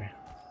boy.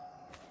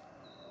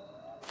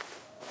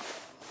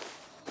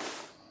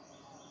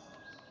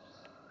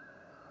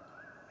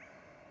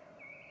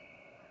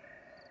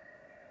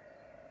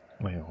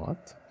 Wait,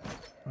 what?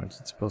 Aren't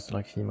it supposed to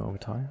like heal over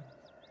time?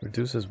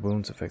 Reduces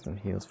wounds effect and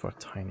heals for a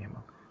tiny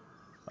amount.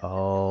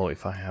 Oh,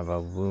 if I have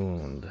a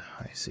wound,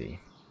 I see.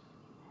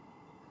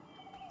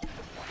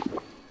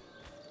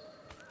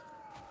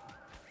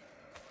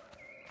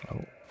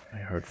 Oh, I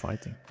heard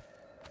fighting.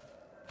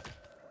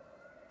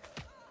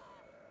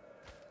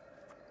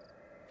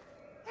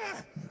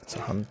 It's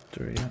a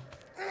hunter, yeah.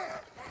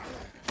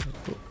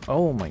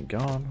 Oh my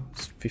god,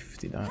 it's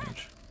 50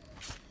 damage.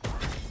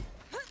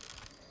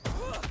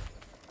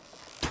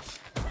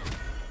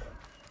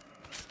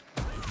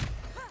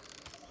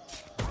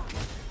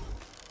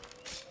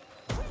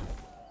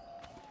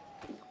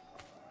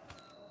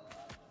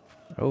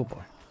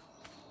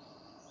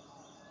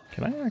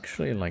 Can I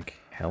actually, like,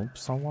 help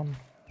someone?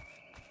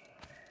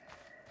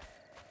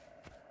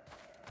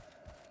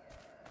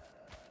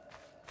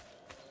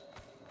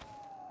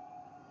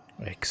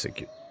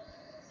 Execute.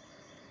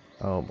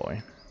 Oh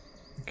boy.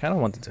 I kind of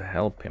wanted to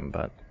help him,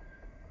 but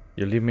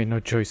you leave me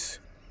no choice.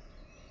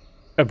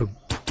 Ah, boom.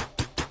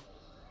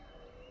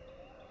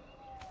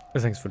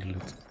 Thanks for the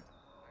loot.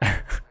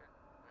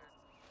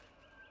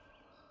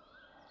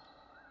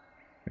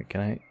 Wait,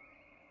 can I...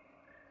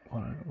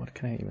 What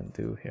can I even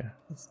do here?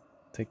 Let's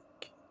take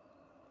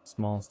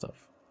small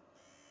stuff.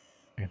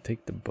 I can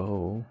take the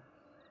bow.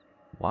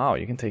 Wow,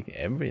 you can take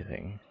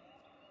everything.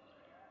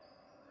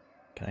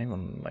 Can I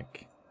even,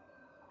 like,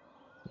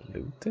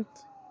 loot it?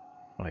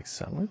 Or, like,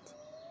 sell it?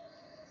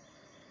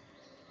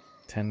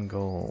 10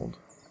 gold.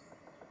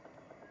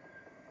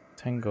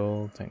 10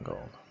 gold, 10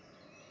 gold.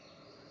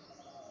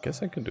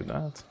 Guess I could do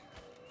that.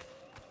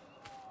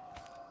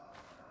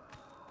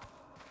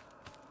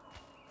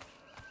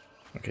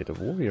 Okay, the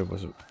warrior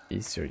was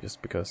easier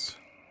just because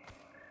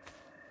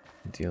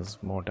it deals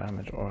more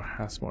damage or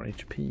has more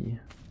HP.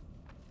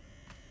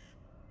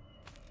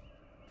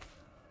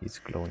 He's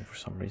glowing for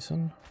some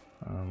reason.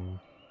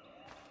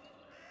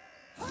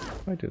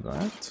 If I do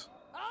that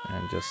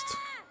and just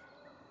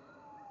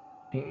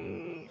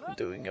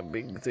doing a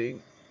big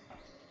thing.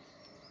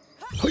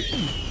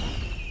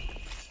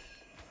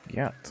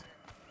 Yet.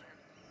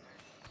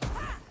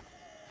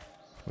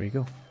 Where you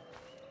go?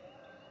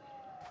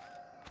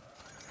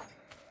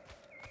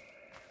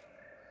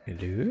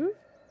 Hello?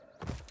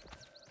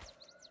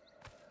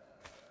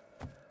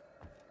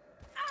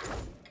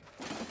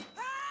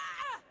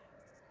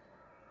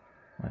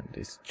 And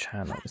this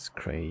channel is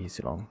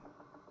crazy long.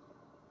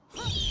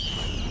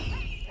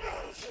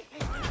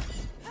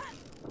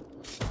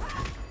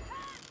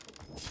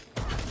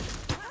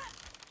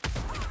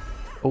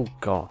 Oh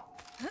god.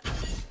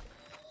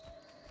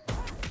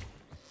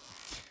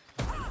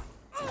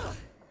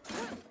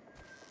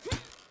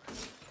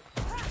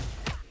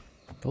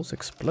 Those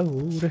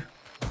explode.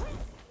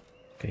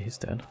 Okay, he's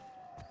dead.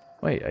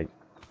 Wait, did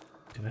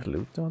I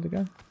loot the other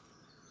guy?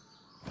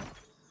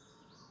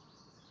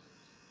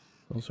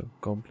 Those are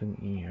goblin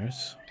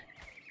ears.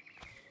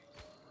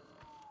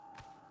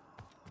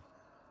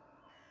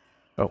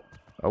 Oh,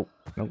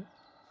 no.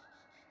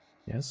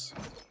 Yes.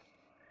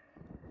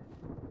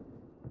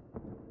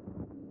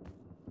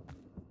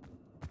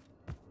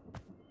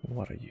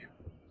 What are you?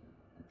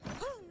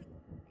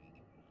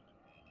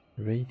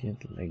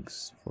 Radiant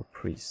legs for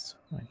priests.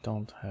 I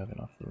don't have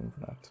enough room for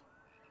that.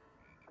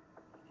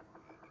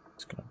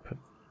 Just gonna put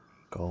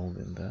gold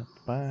in that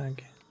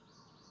bag.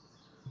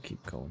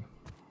 Keep going.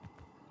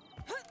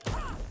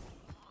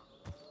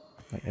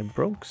 Like, I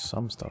broke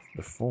some stuff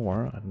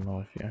before. I don't know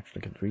if you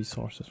actually get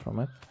resources from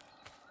it.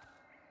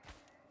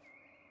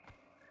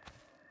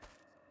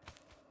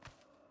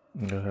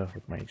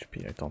 With my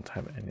HP, I don't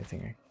have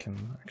anything I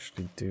can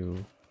actually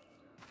do.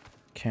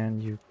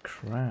 Can you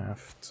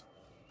craft?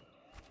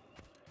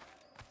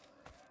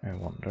 I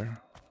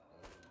wonder.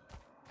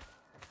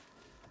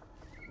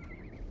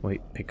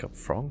 Wait, pick up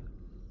frog?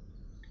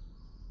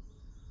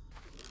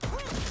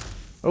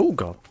 Oh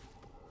god!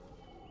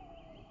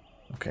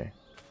 Okay.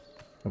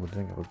 I would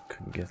think I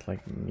could get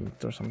like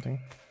meat or something.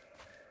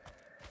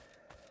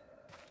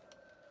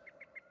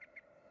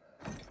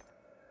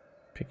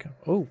 Pick up.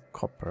 Oh,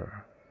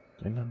 copper.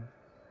 Linen.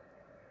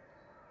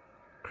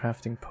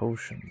 Crafting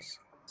potions.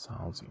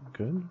 Sounds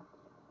good.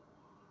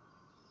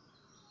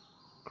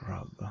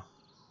 Grub.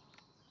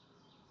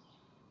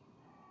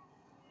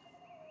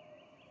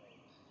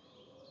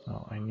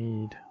 Oh, I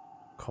need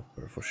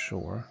copper for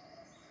sure.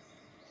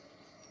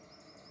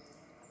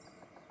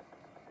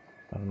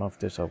 I don't know if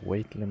there's a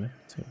weight limit.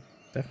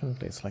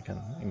 Definitely it's like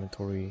an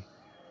inventory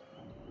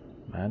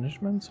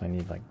management, so I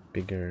need like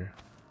bigger...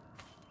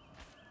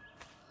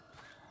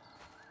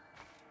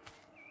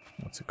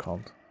 What's it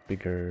called?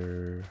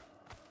 Bigger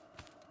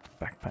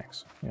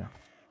backpacks, yeah.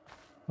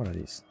 What are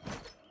these?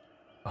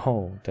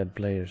 Oh, dead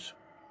players.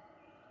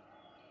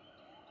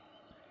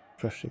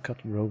 Freshly cut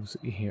rose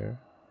ear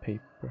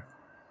paper.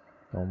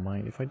 Don't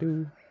mind if I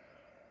do.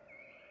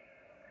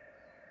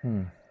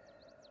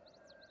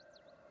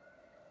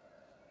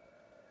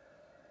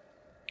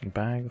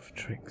 Bag of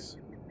tricks.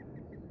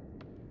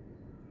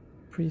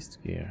 Priest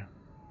gear.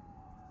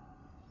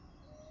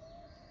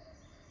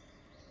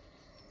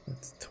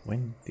 That's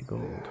 20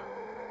 gold.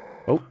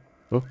 Oh,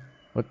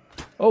 what?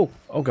 Oh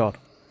god.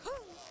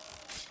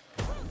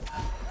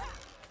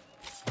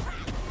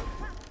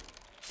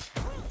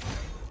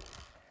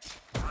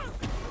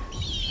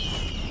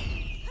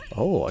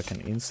 Oh, I can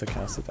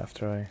insta-cast it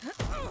after I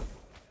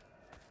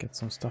get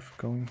some stuff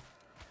going.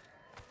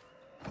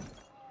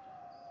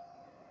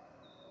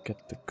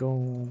 Get the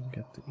gold,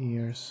 get the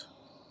ears.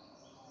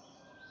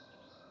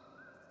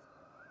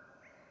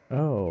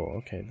 Oh,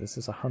 okay, this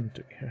is a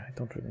hunter here. I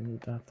don't really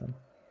need that then.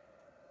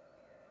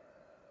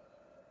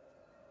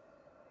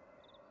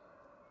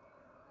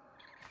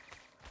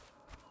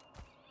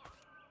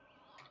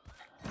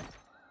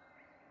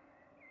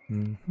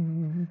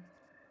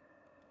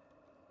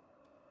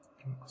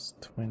 Plus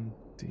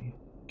 20.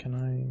 Can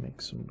I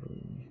make some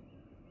room?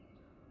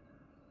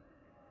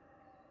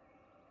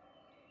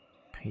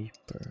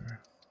 Paper.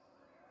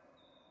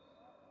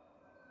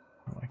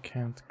 Oh, I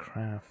can't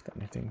craft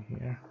anything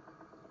here.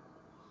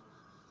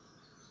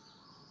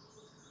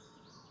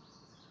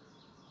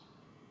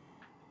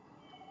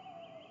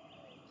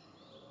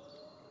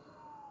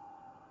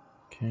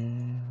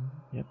 Okay,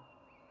 yep.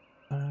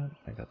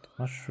 I got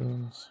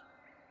mushrooms.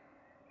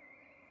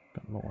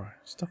 Got more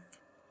stuff.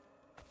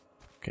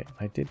 Okay,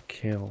 I did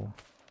kill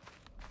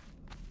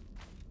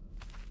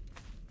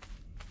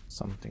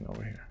something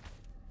over here.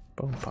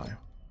 Bone pile.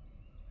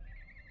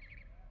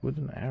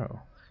 Wooden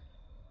arrow.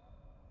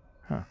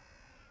 Huh.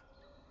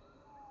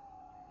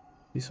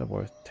 These are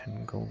worth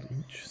 10 gold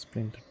each.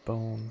 Splintered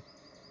bone.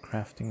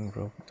 Crafting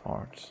rope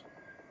darts.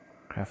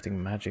 Crafting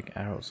magic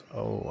arrows.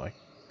 Oh, I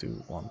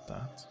do want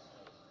that.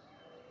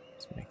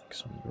 Let's make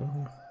some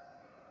room.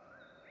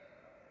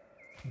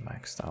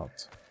 Maxed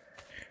out.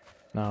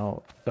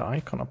 Now, the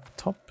icon up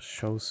top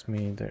shows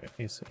me there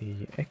is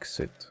a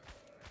exit.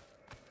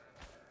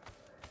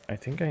 I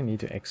think I need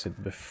to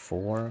exit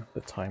before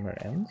the timer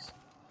ends.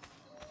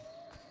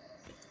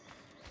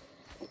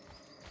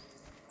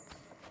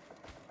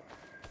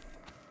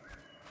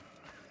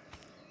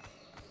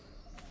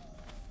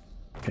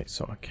 Okay,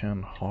 so I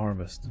can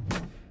harvest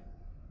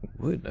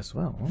wood as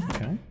well.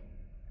 Okay.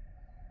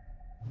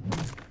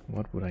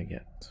 What would I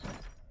get?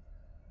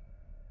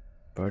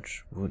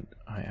 Birch wood.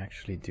 I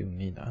actually do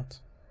need that.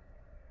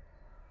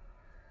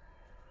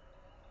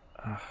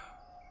 Ah.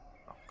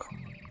 Oh,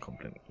 come on.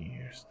 Goblin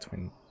ears.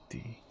 20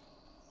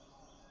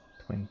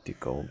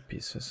 gold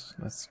pieces.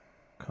 Let's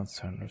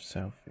concern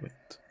ourselves with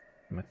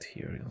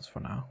materials for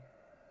now.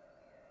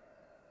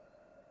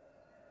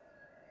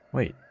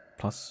 Wait.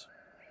 Plus.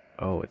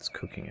 Oh, it's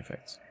cooking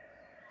effects.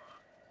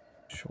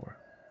 Sure.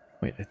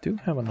 Wait, I do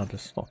have another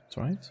slot,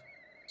 right?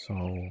 So...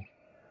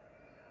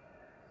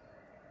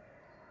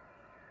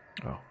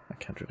 oh, I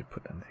can't really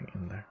put anything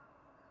in there.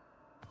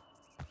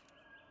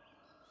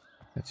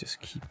 Let's just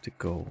keep the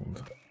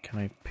gold. Can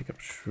I pick up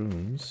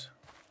shrooms?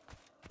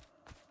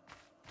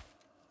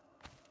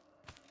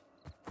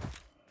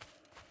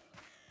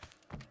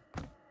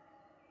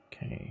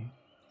 Okay.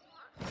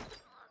 It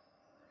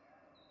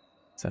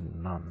said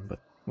none, but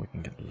we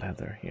can get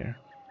leather here.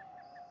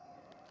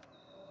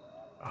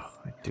 Oh,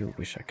 I do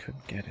wish I could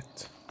get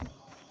it.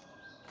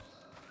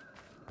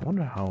 I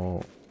wonder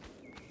how...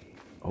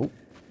 oh,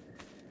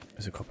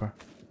 is it copper?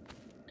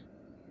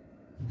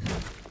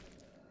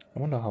 I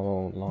wonder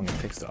how long it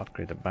takes to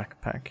upgrade a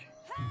backpack.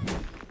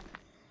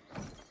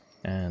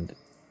 And...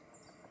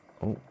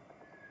 oh,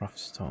 rough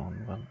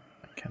stone. Well,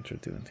 I can't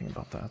really do anything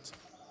about that.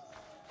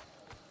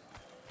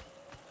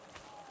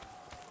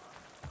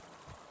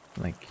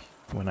 Like,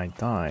 when I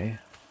die,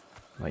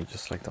 like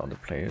just like the other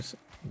players,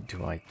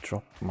 do I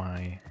drop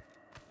my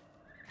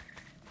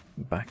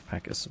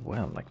backpack as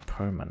well, like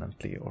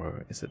permanently,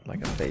 or is it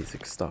like a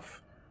basic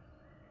stuff?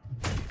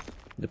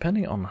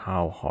 Depending on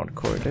how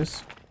hardcore it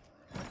is,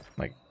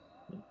 like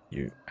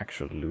you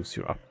actually lose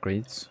your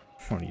upgrades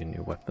or your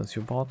new weapons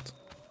you bought,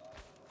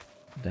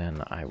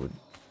 then I would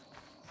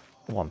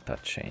want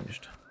that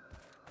changed.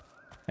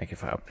 Like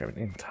if I upgrade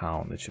in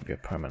town, it should be a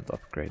permanent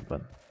upgrade,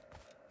 but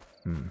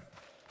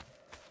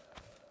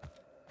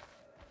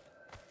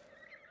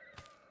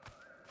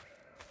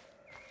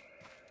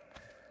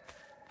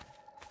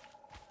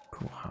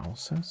cool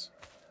houses.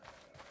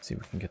 Let's see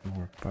if we can get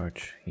more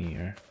birch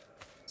here.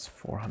 It's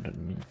 400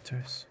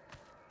 meters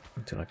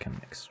until I can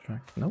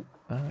extract. Nope,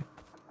 I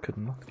could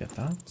not get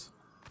that.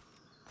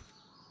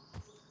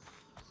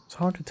 It's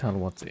hard to tell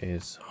what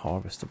is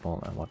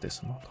harvestable and what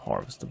is not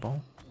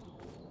harvestable.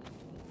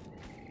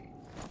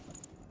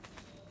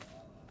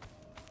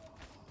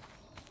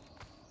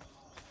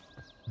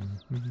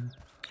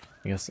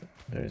 I guess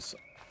there's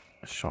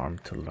a charm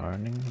to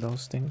learning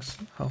those things.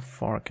 How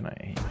far can I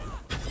aim?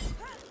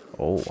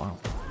 Oh wow.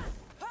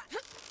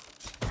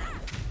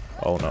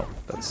 Oh no,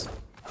 that's...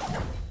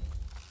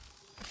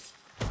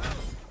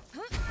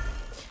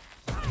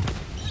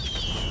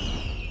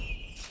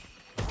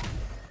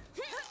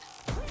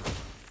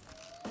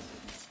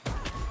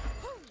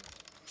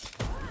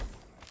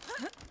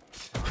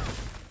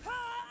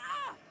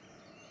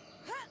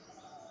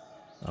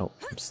 oh,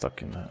 I'm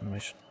stuck in that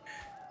animation.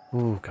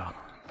 Oh god.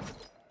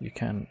 You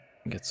can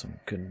get some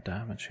good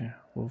damage here.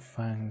 Wolf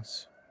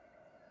fangs.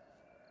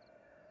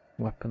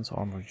 Weapons,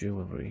 armor,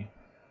 jewelry,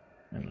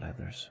 and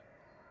leathers.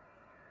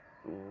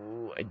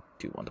 Ooh, I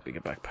do want a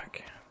bigger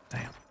backpack.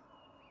 Damn.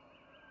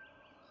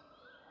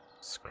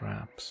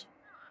 Scraps.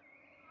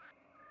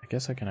 I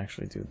guess I can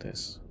actually do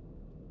this.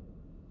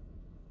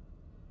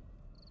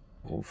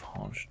 Wolf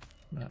haunch.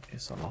 That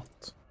is a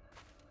lot.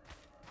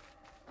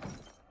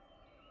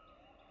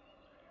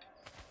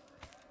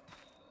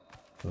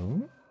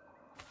 Ooh.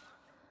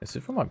 Is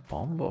it for my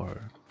bomb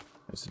or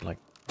is it like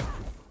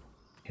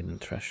hidden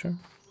treasure?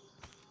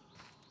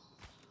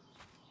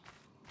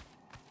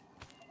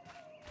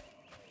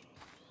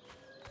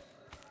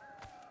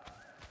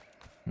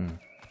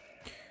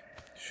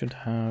 Should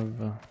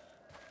have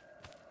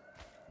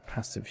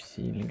passive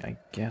healing, I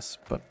guess,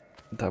 but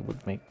that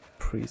would make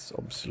priests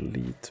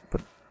obsolete.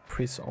 But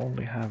priests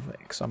only have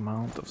X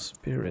amount of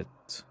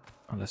spirit,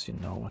 unless you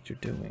know what you're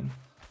doing.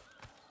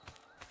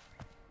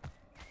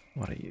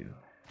 What are you?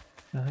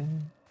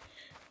 Nothing?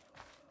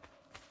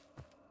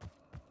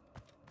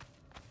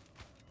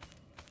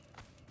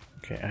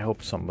 Okay, I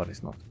hope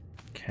somebody's not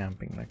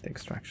camping like the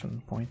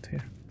extraction point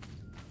here.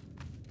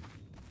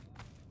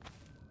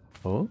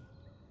 Oh?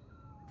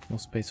 No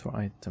space for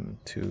item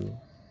 2.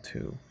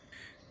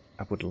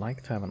 I would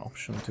like to have an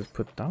option to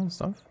put down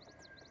stuff.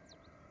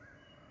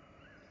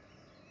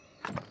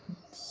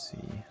 Let's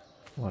see.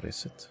 What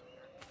is it?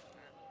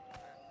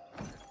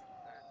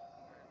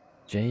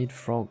 Jade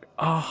frog.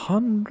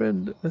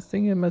 100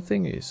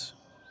 thingies.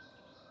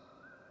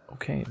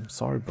 Okay, I'm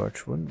sorry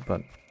Birchwood,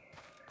 but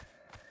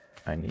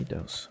I need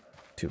those.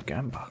 2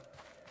 gamba.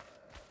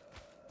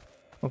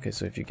 Okay,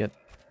 so if you get...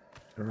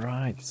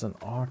 Right, it's an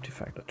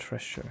artifact, a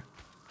treasure.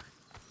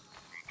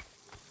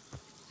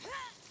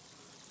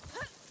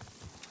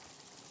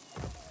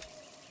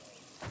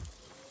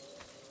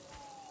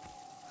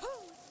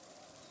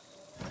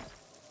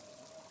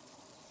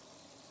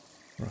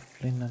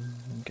 Rough linen,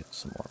 and get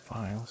some more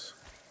vials.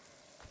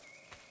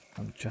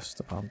 I'm just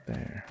about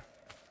there.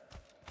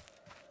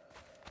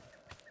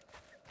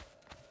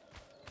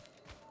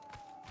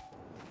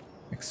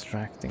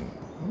 Extracting.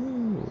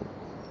 Ooh,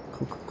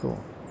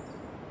 cool.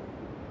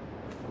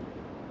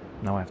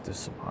 Now I have to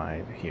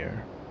survive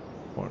here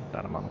for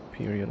that amount of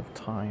period of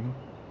time.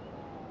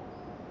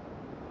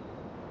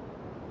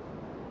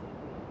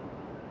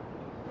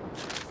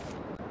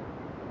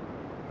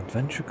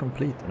 Adventure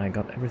complete, and I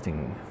got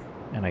everything,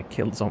 and I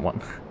killed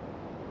someone.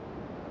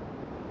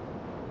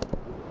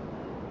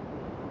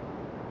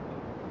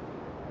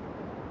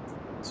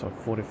 So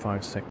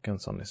 45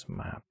 seconds on this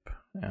map,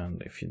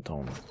 and if you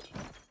don't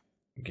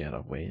get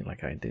away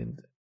like I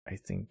did, I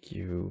think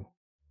you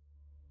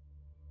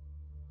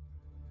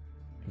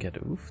get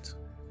oofed.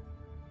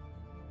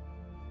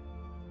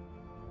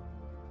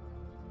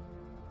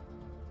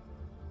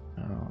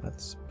 Now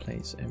let's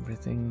place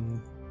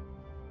everything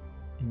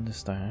in the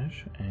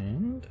stash,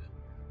 and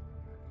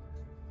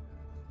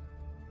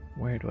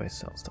where do I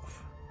sell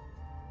stuff?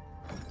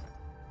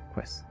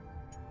 Quest.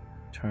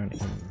 Turn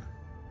in.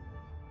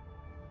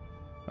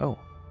 Oh,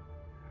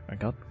 I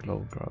got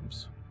glow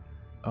grubs.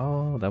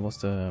 Oh, that was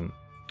the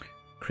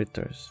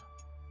critters.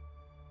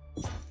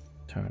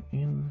 Turn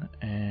in,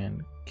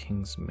 and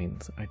King's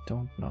Mint. I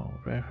don't know.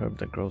 Rare herb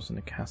that grows in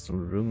the castle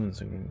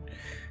ruins.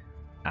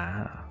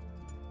 Ah,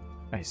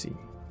 I see.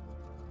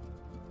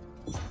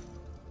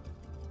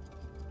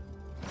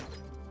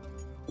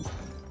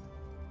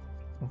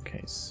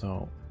 Okay,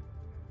 so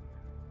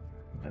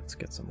let's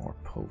get some more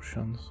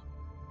potions.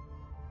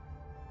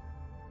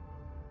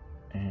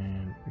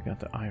 And we got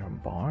the iron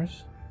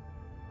bars,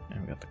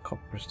 and we got the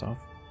copper stuff.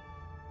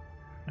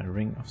 A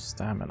ring of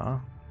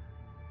stamina.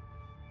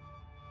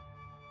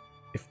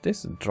 If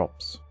this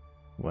drops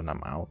when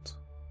I'm out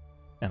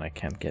and I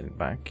can't get it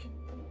back,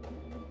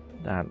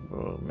 that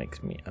will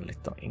make me a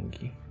little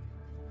ingy.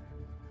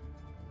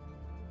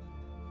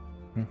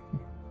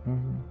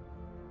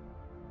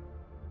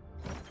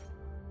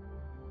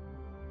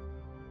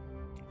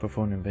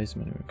 Perform an invasive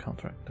maneuver,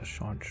 counteract the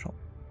shard shot.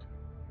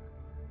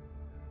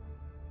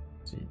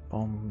 See,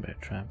 bomb, bear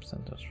trap,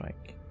 center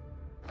strike.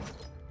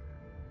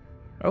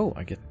 Oh,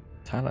 I get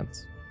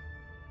talents.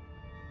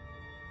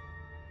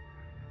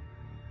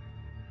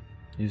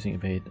 Using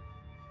evade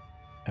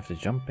after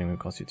jumping will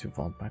cause you to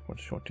vault backwards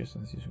short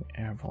distance. Using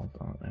air vault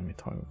on enemy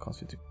target will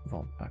cause you to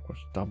vault backwards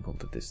double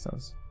the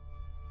distance.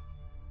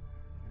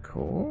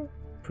 Cool.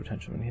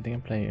 Potential when hitting a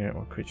player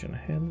or creature in the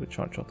head with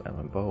charge shot,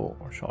 elven bow,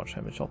 or charge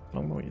heavy shot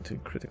longbow, you do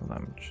critical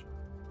damage.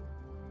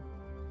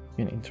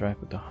 You can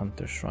interact with the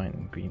hunter shrine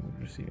in green,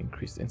 receive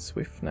increased in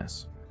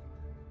swiftness.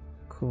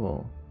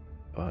 Cool,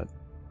 but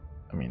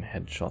I mean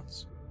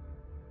headshots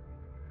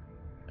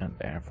and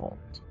air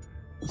vault.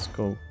 Let's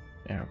go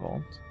air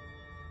vault.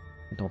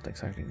 I don't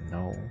exactly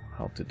know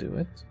how to do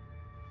it.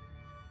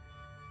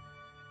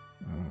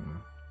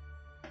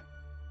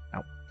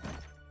 Ow.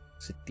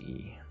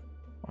 City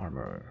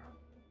armor.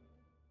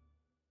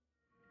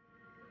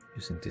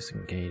 Using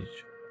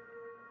disengage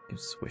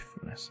gives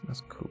swiftness.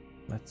 That's cool.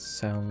 Let's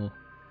sell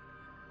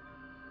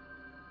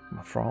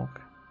my frog.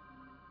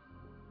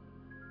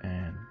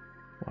 And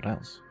what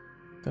else?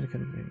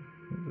 Dedicated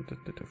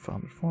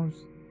found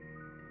forms.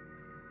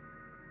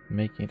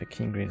 Making the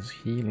King Grace's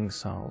healing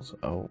salves.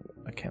 Oh,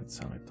 I can't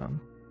sell it then.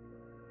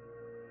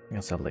 I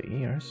can sell the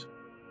ears.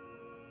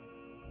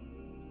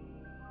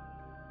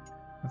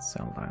 Let's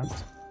sell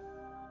that.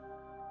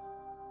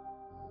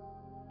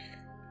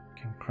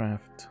 Can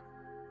craft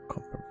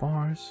copper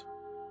bars,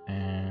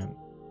 and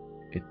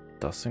it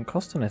doesn't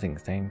cost anything.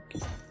 Thank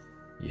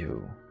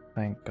you.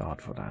 Thank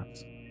God for that.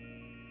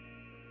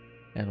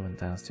 Elven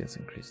dance deals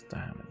increased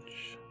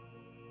damage.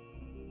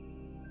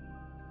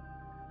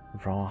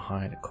 Raw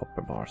hide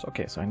copper bars.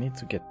 Okay, so I need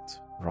to get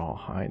raw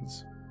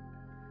hides.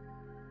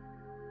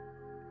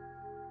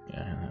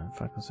 And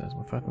Falcon says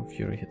when Falcon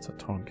Fury hits a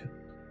target,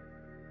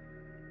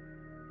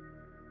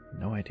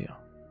 No idea.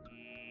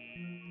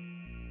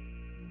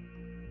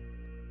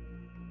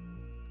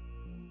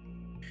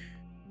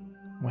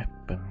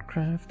 Weapon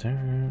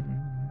crafter.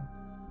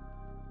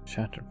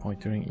 Shatter point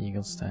during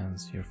eagle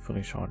stance. Your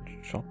fully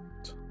charged shot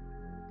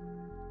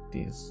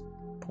deals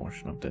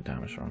portion of the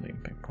damage around the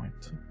impact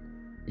point.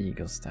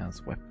 Eagle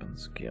stance weapon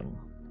skill.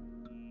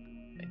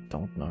 I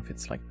don't know if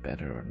it's like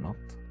better or not.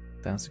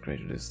 Dance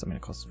greater reduces stamina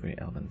cost for your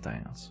elven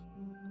dance.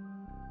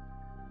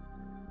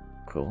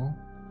 Cool.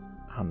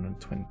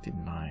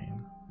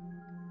 129.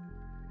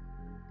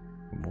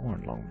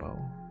 Worn longbow.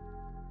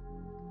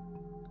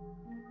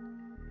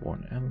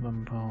 Worn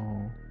elven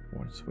bow.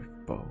 Worn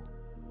swift bow.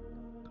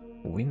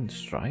 Wind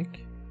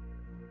strike.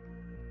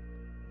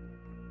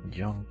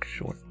 Young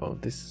short bow.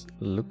 This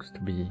looks to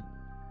be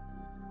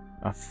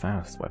a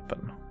fast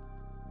weapon,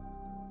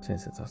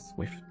 since it's a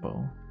swift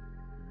bow.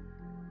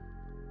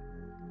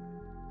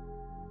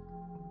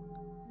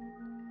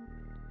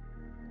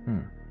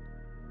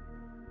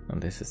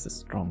 And this is the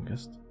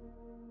strongest.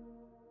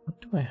 What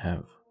do I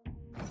have?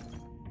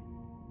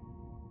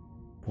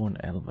 Worn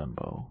elven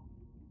bow.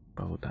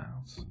 Bow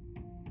dance.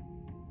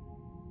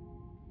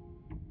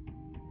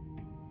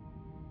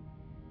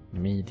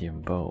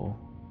 Medium bow.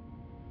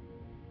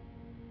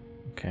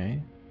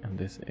 Okay, and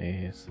this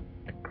is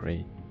a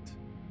great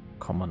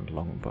common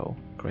longbow.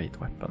 Great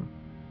weapon.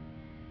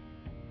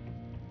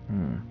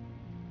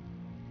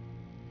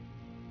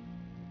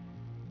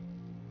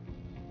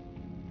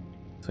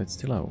 So it's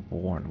still a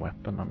worn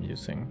weapon I'm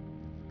using.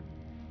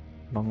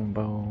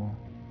 Longbow.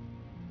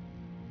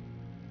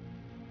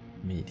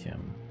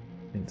 Medium.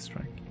 Wind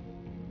strike.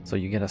 So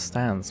you get a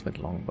stance with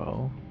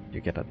longbow, you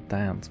get a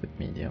dance with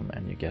medium,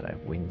 and you get a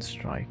wind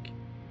strike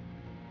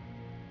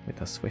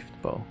with a swift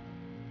bow.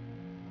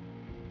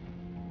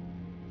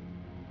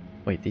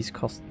 Wait, these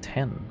cost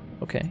 10.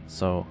 Okay,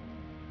 so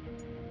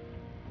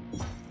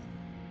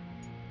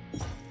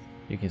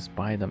you can just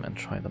buy them and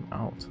try them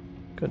out.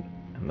 Good.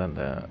 And then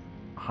the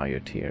higher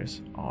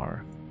tiers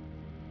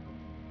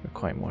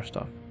require more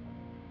stuff.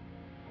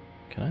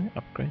 Can I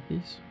upgrade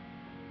these?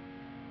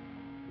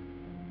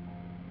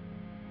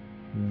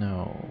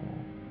 No.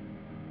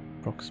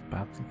 Brock's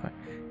Battlefield.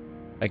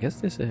 I guess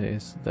this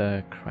is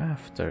the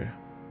crafter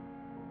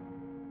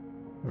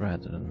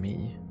rather than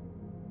me.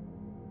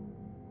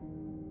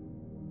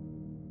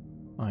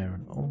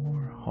 Iron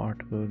ore,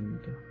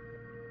 hardwood,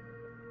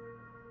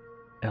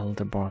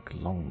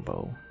 elderbark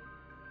longbow,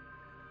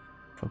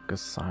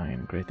 focus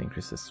sign, great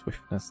increases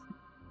swiftness,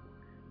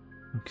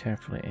 and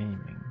carefully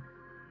aiming.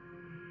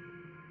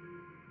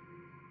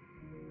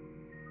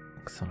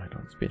 Accelerate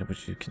on speed at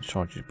which you can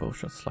charge your bow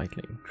shot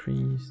slightly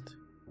increased.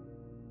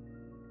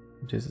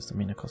 This is the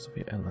mina cost of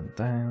your elven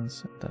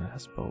dance, and then it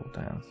has bow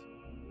dance,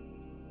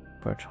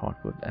 birch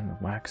hardwood, and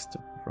waxed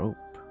rope.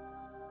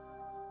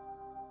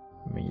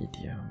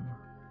 Medium.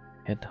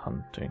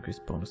 Headhunter,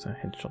 increased bonus and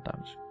headshot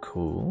damage.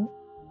 Cool.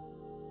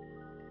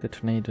 The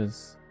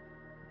tornadoes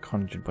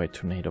conjured by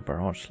tornado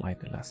barrage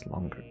slightly last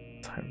longer.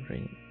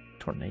 Terrain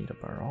tornado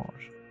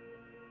barrage.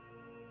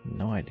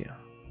 No idea.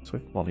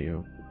 Swift volley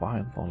or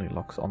wild volley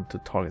locks onto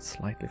target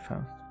slightly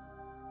fast.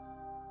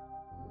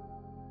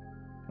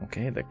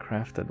 Okay, the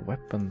crafted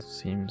weapon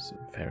seems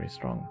very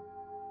strong.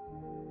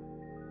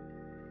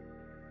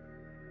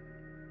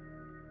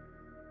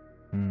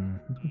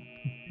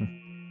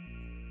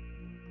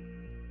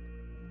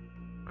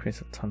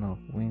 Creates a ton of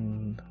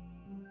wind.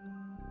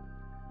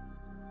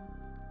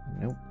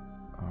 Nope.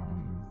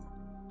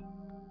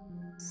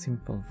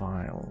 Simple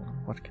vial.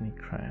 What can he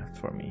craft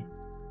for me?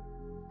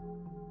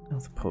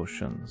 Health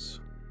potions.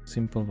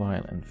 Simple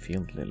vial and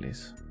field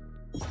lilies.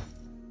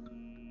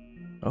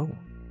 Oh.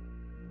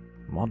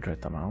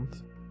 Moderate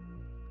amount.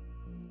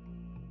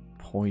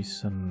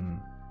 Poison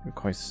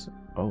requires.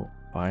 Oh,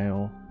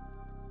 vial.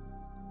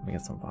 Let me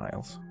get some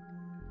vials.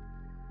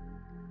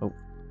 Oh.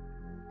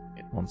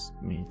 It wants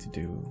me to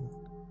do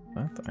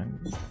that. Let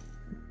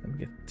me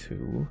get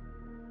 2.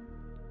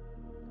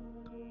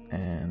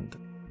 And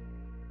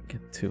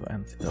get 2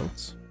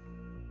 antidotes.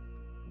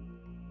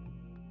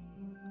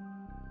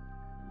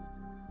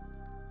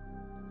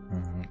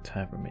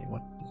 Tavern me,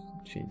 what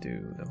did she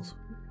do?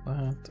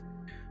 That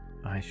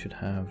I should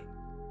have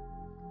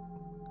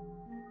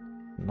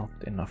not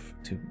enough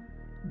to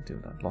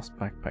do that. Lost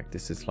backpack.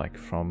 This is like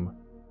from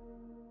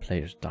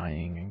players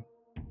dying,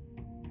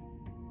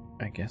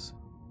 I guess.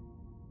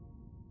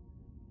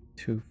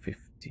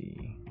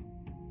 250.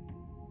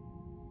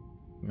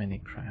 Many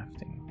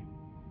crafting.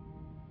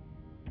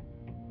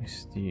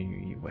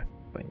 Mystery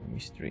weapon,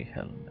 mystery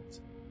helmet.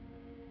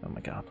 Oh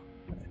my god,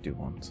 I do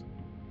want.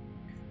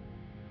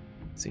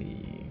 Let's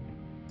see.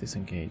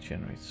 Disengage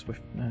generates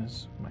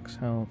swiftness, max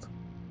health.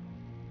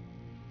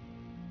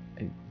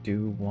 I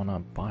do wanna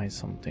buy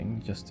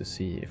something just to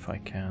see if I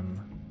can.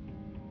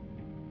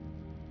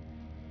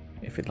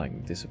 If it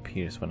like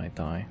disappears when I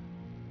die.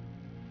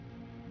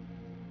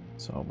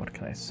 So what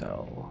can I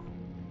sell?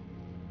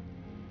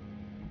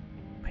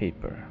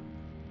 Paper.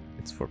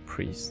 It's for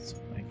priests,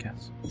 I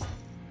guess.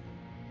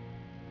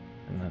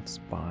 And let's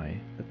buy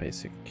the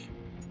basic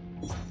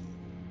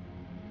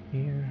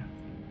here.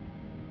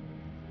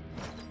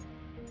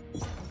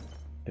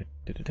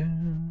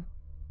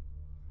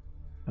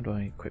 How do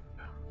I equip?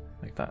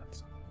 Like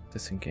that.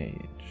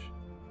 Disengage.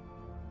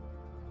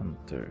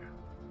 Hunter.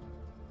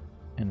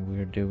 And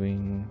we're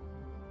doing...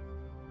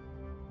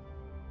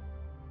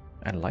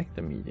 I like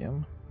the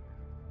medium,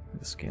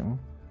 the skill,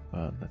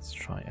 but let's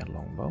try a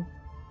longbow.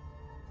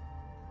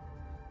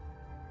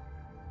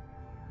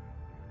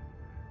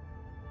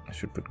 I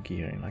should put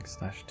gear in like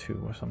slash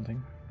 2 or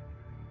something.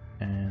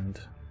 And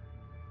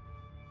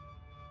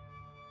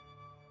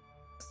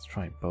let's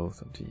try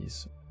both of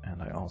these.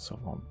 And I also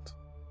want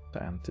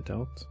the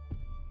antidote.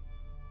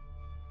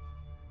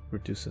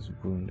 Reduces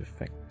wound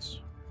effects.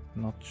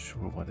 Not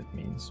sure what it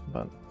means,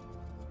 but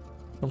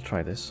we'll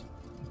try this.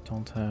 I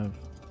don't have...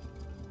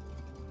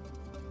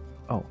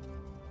 Oh,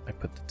 I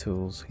put the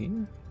tools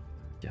here?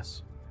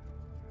 Yes.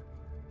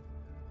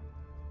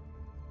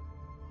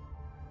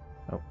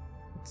 Oh,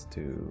 let's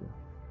do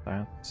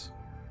that,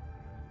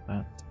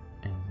 that,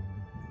 and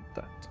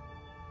that.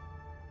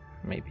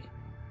 Maybe.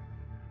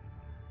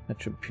 That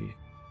should be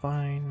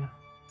fine.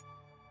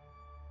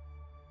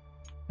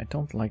 I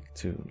don't like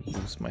to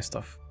lose my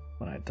stuff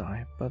when I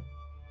die, but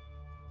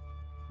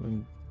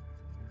we'll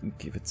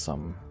give it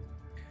some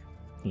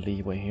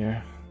leeway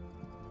here.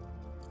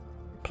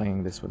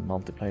 Playing this with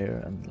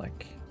multiplayer, and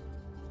like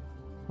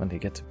when they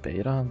get to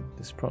beta,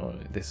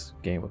 this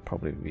game will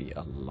probably be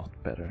a lot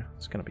better.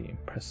 It's gonna be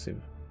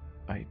impressive,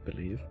 I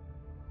believe.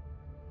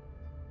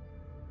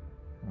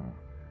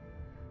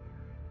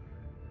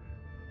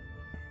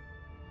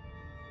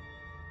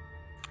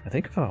 I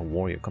think if a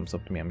warrior comes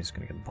up to me, I'm just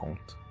gonna get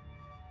bonked.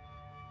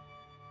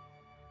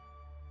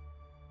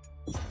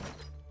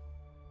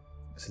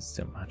 Is it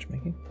still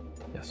matchmaking?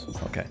 Yes,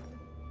 okay.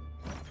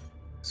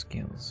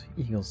 Skills.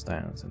 Eagle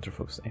stance. Enter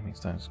focus aiming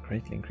stance.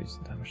 Greatly increases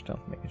damage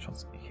stealth, making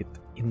shots hit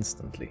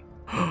instantly.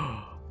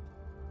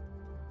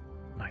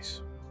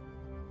 Nice.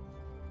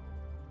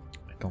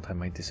 I don't have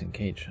my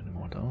disengage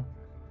anymore though.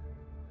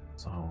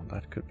 So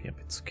that could be a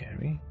bit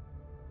scary.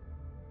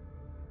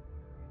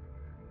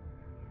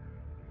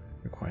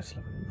 Requires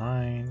level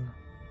 9.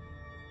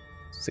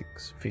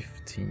 6,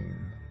 15.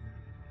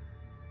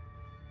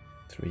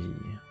 3.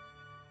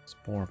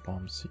 Spore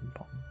bomb, seed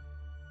bomb.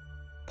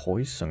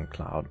 Poison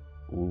cloud.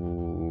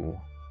 Ooh.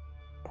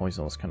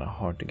 Poison was kind of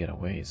hard to get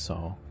away,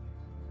 so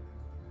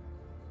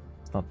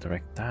it's not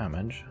direct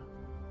damage,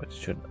 but it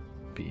should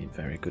be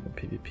very good in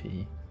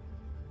PvP.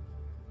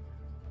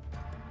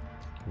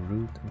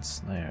 Root and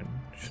snare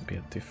should be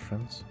a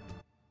difference.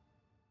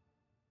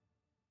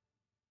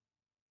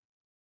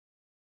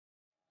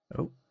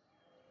 Oh.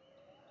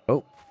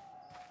 Oh.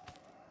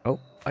 Oh,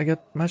 I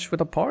got matched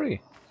with a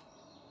party.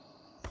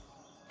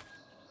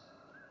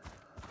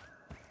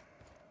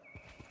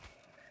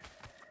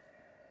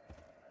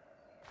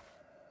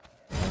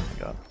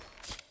 God.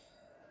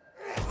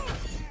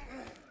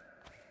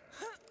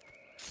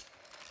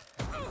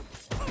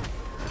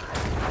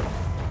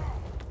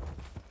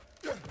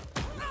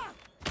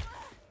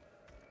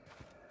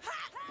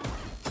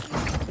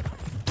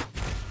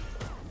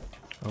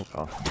 Oh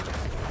god.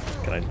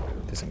 Can I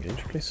disengage,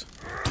 please?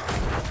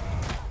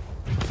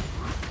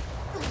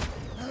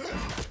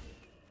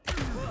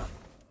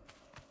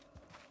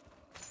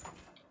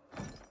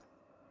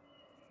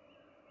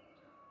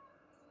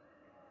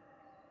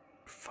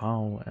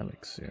 Foul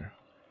elixir.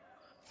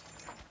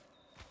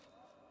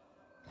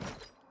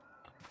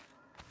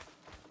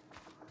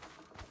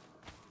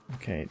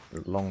 Okay,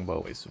 the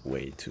longbow is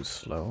way too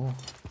slow.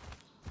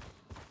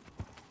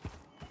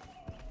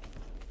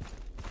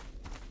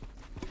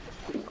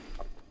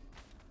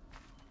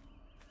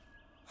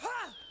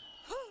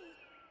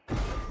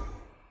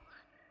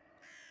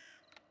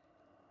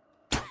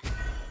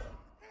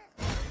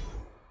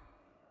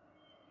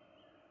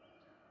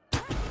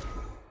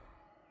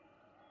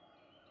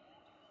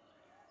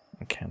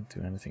 Can't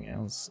do anything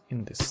else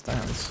in this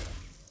stance.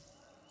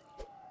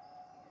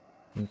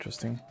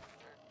 Interesting.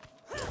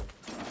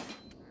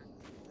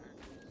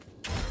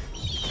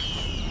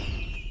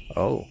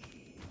 Oh,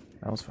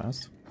 that was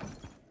fast.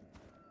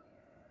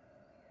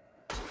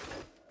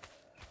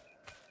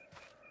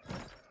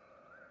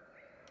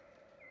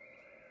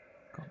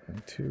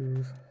 Goblin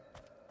tooth.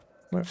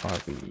 Where are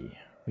we?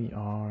 We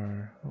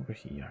are over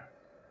here.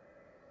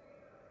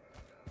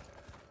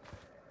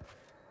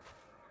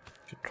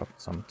 Should drop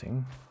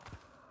something.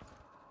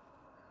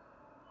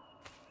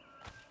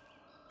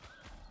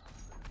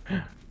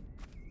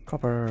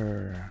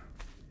 Copper.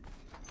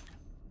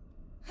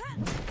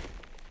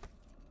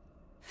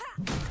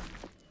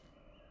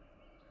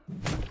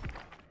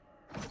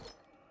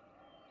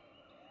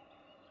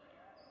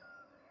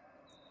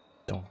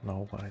 Don't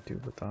know what I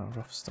do with the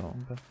rough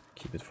stone, but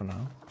keep it for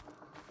now.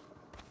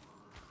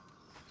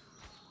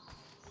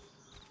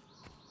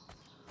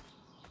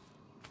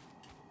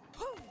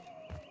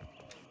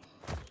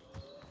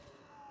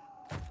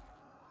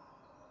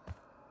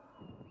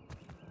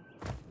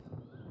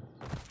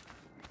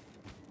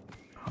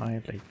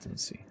 High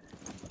latency.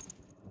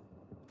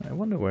 I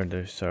wonder where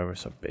their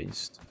servers are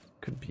based.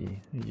 Could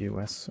be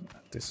US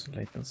at this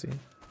latency.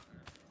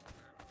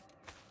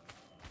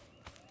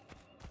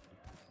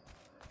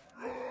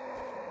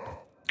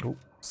 Oh,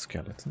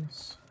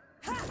 skeletons.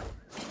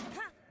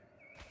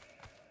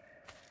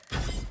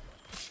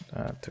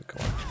 That took a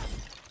while.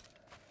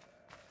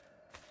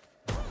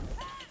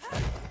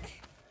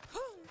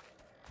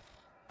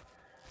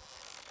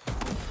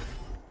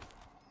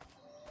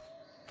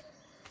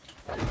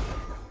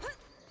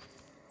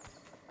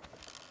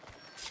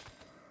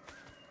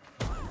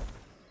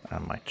 I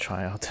might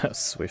try out a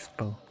swift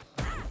bow.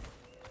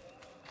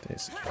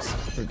 This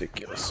is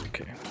ridiculous.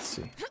 Okay, let's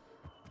see.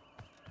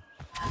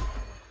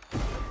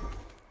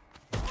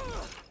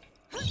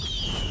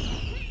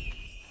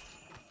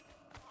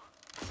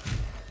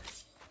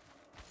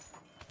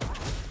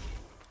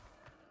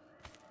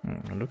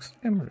 It looks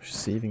like I'm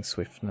receiving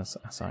swiftness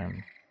as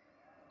I'm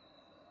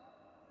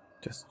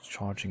just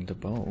charging the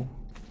bow.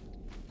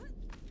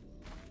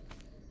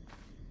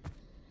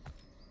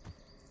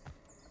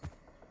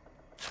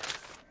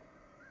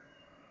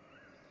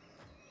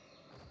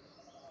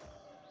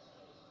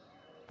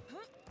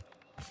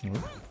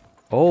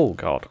 Oh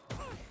god.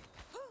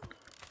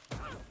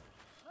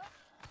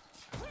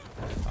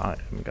 I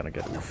am gonna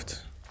get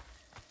woofed.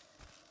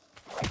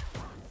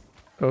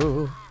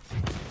 Oh.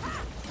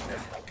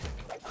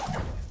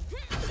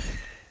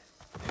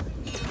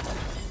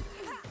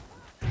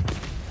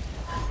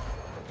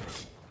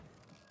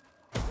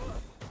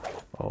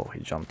 Oh,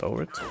 he jumped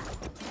over it.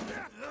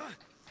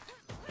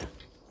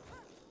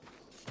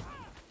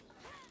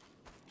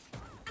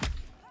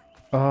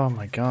 Oh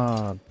my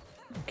god.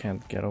 I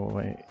can't get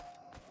away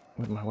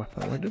with my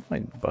weapon. Where did my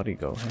buddy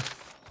go here?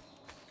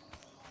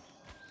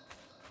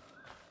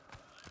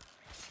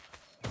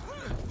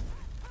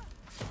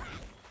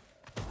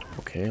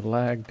 Okay,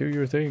 lag, do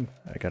your thing.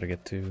 I gotta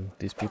get to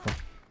these people.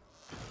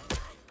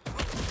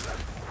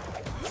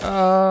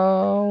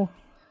 Oh!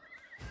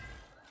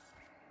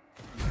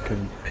 I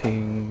couldn't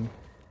ping.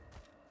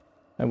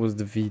 I was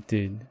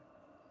defeated.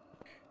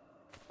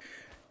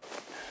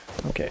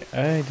 Okay,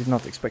 I did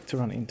not expect to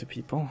run into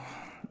people.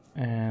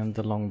 And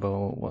the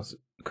longbow was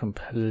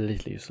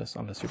completely useless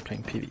unless you're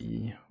playing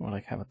PvE or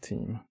like have a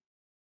team.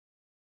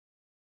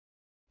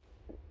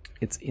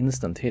 It's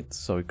instant hit,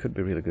 so it could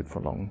be really good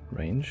for long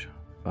range,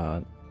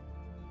 but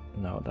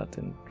no, that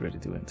didn't really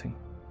do anything.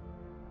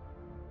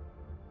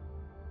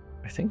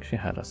 I think she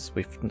had a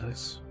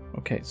swiftness.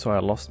 Okay, so I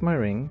lost my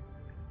ring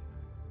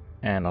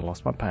and I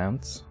lost my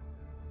pants,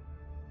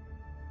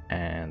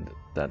 and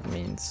that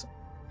means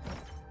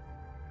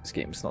this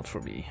game is not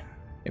for me.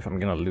 If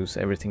I'm gonna lose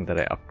everything that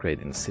I upgrade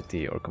in the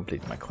city or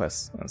complete my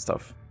quests and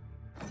stuff.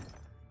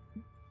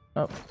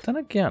 Oh, then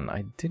again,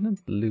 I didn't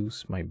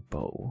lose my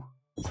bow.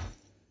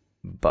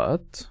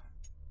 But...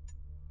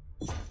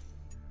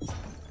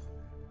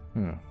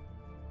 I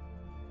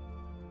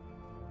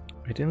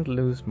didn't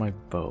lose my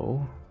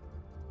bow.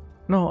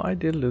 No, I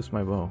did lose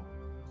my bow.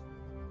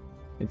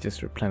 It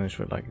just replenished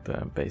with like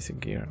the basic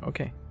gear.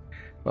 Okay.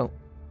 Well,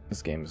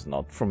 this game is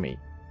not for me.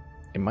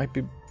 It might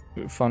be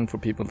fun for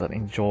people that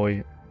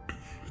enjoy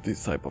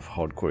these type of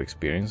hardcore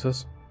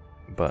experiences,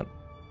 but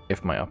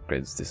if my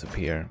upgrades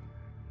disappear,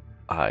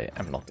 I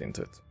am not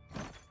into it.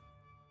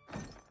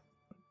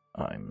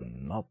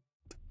 I'm not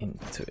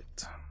into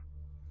it.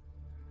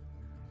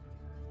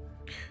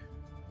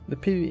 The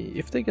PvE,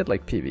 if they get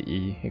like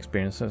PvE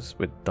experiences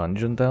with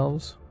dungeon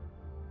delves,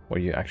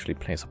 where you actually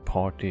play as a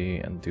party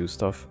and do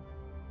stuff,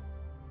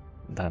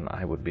 then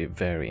I would be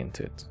very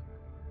into it.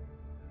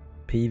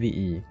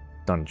 PvE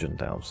dungeon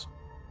delves.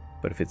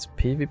 But if it's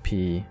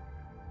PvP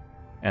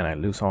and I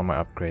lose all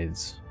my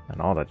upgrades and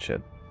all that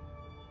shit,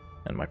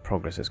 and my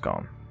progress is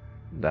gone,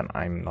 then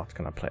I'm not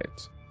gonna play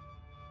it.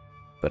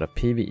 But a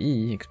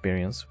PvE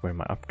experience where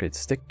my upgrades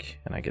stick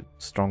and I get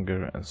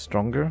stronger and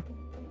stronger,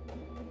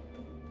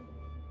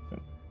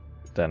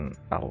 then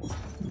I'll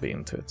be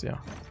into it, yeah.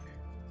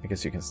 I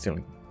guess you can still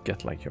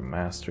get like your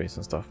masteries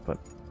and stuff, but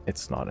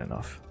it's not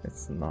enough.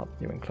 It's not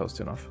even close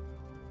to enough.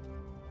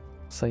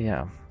 So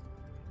yeah.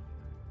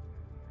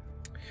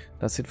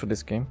 That's it for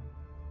this game.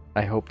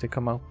 I hope they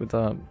come out with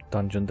a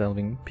dungeon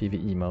delving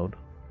PvE mode,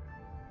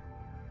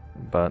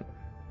 but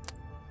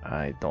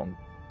I don't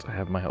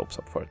have my hopes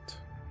up for it.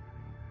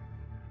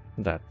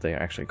 That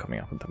they're actually coming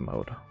up with the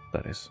mode,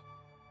 that is.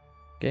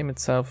 Game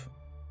itself,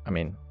 I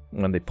mean,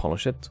 when they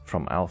polish it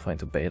from alpha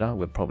into beta,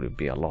 will probably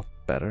be a lot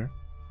better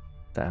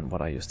than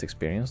what I just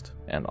experienced,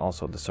 and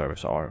also the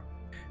servers are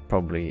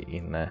probably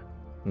in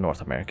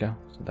North America,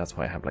 so that's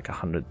why I have like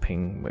 100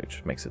 ping,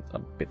 which makes it a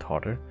bit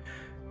harder.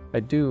 I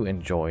do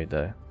enjoy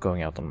the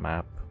going out on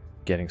map,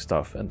 getting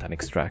stuff and then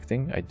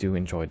extracting. I do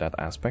enjoy that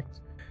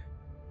aspect,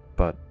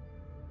 but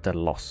the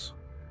loss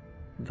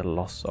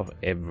of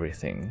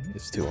everything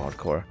is too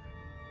hardcore.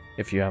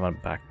 If you have a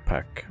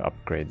backpack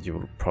upgrade, you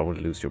will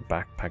probably lose your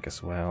backpack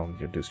as well.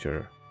 You lose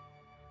your,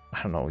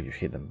 I don't know, your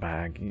hidden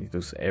bag. You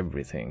lose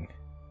everything.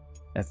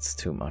 That's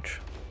too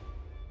much.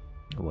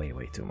 Way,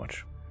 way too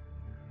much.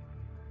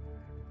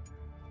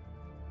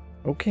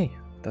 Okay,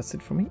 that's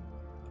it for me.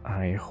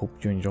 I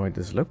hope you enjoyed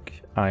this look.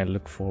 I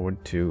look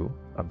forward to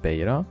a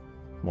beta,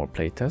 more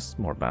playtests,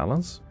 more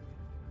balance,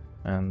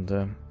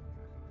 and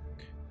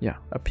yeah,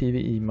 a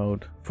PvE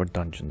mode for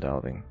dungeon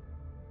delving.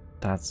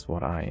 That's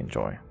what I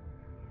enjoy.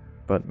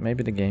 But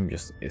maybe the game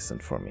just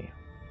isn't for me.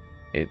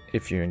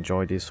 If you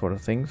enjoy these sort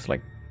of things,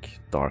 like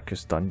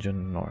Darkest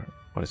Dungeon, or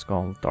what it's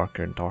called,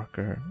 Darker and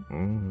Darker,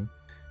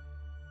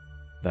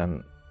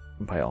 then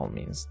by all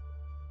means,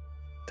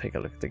 take a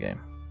look at the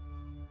game.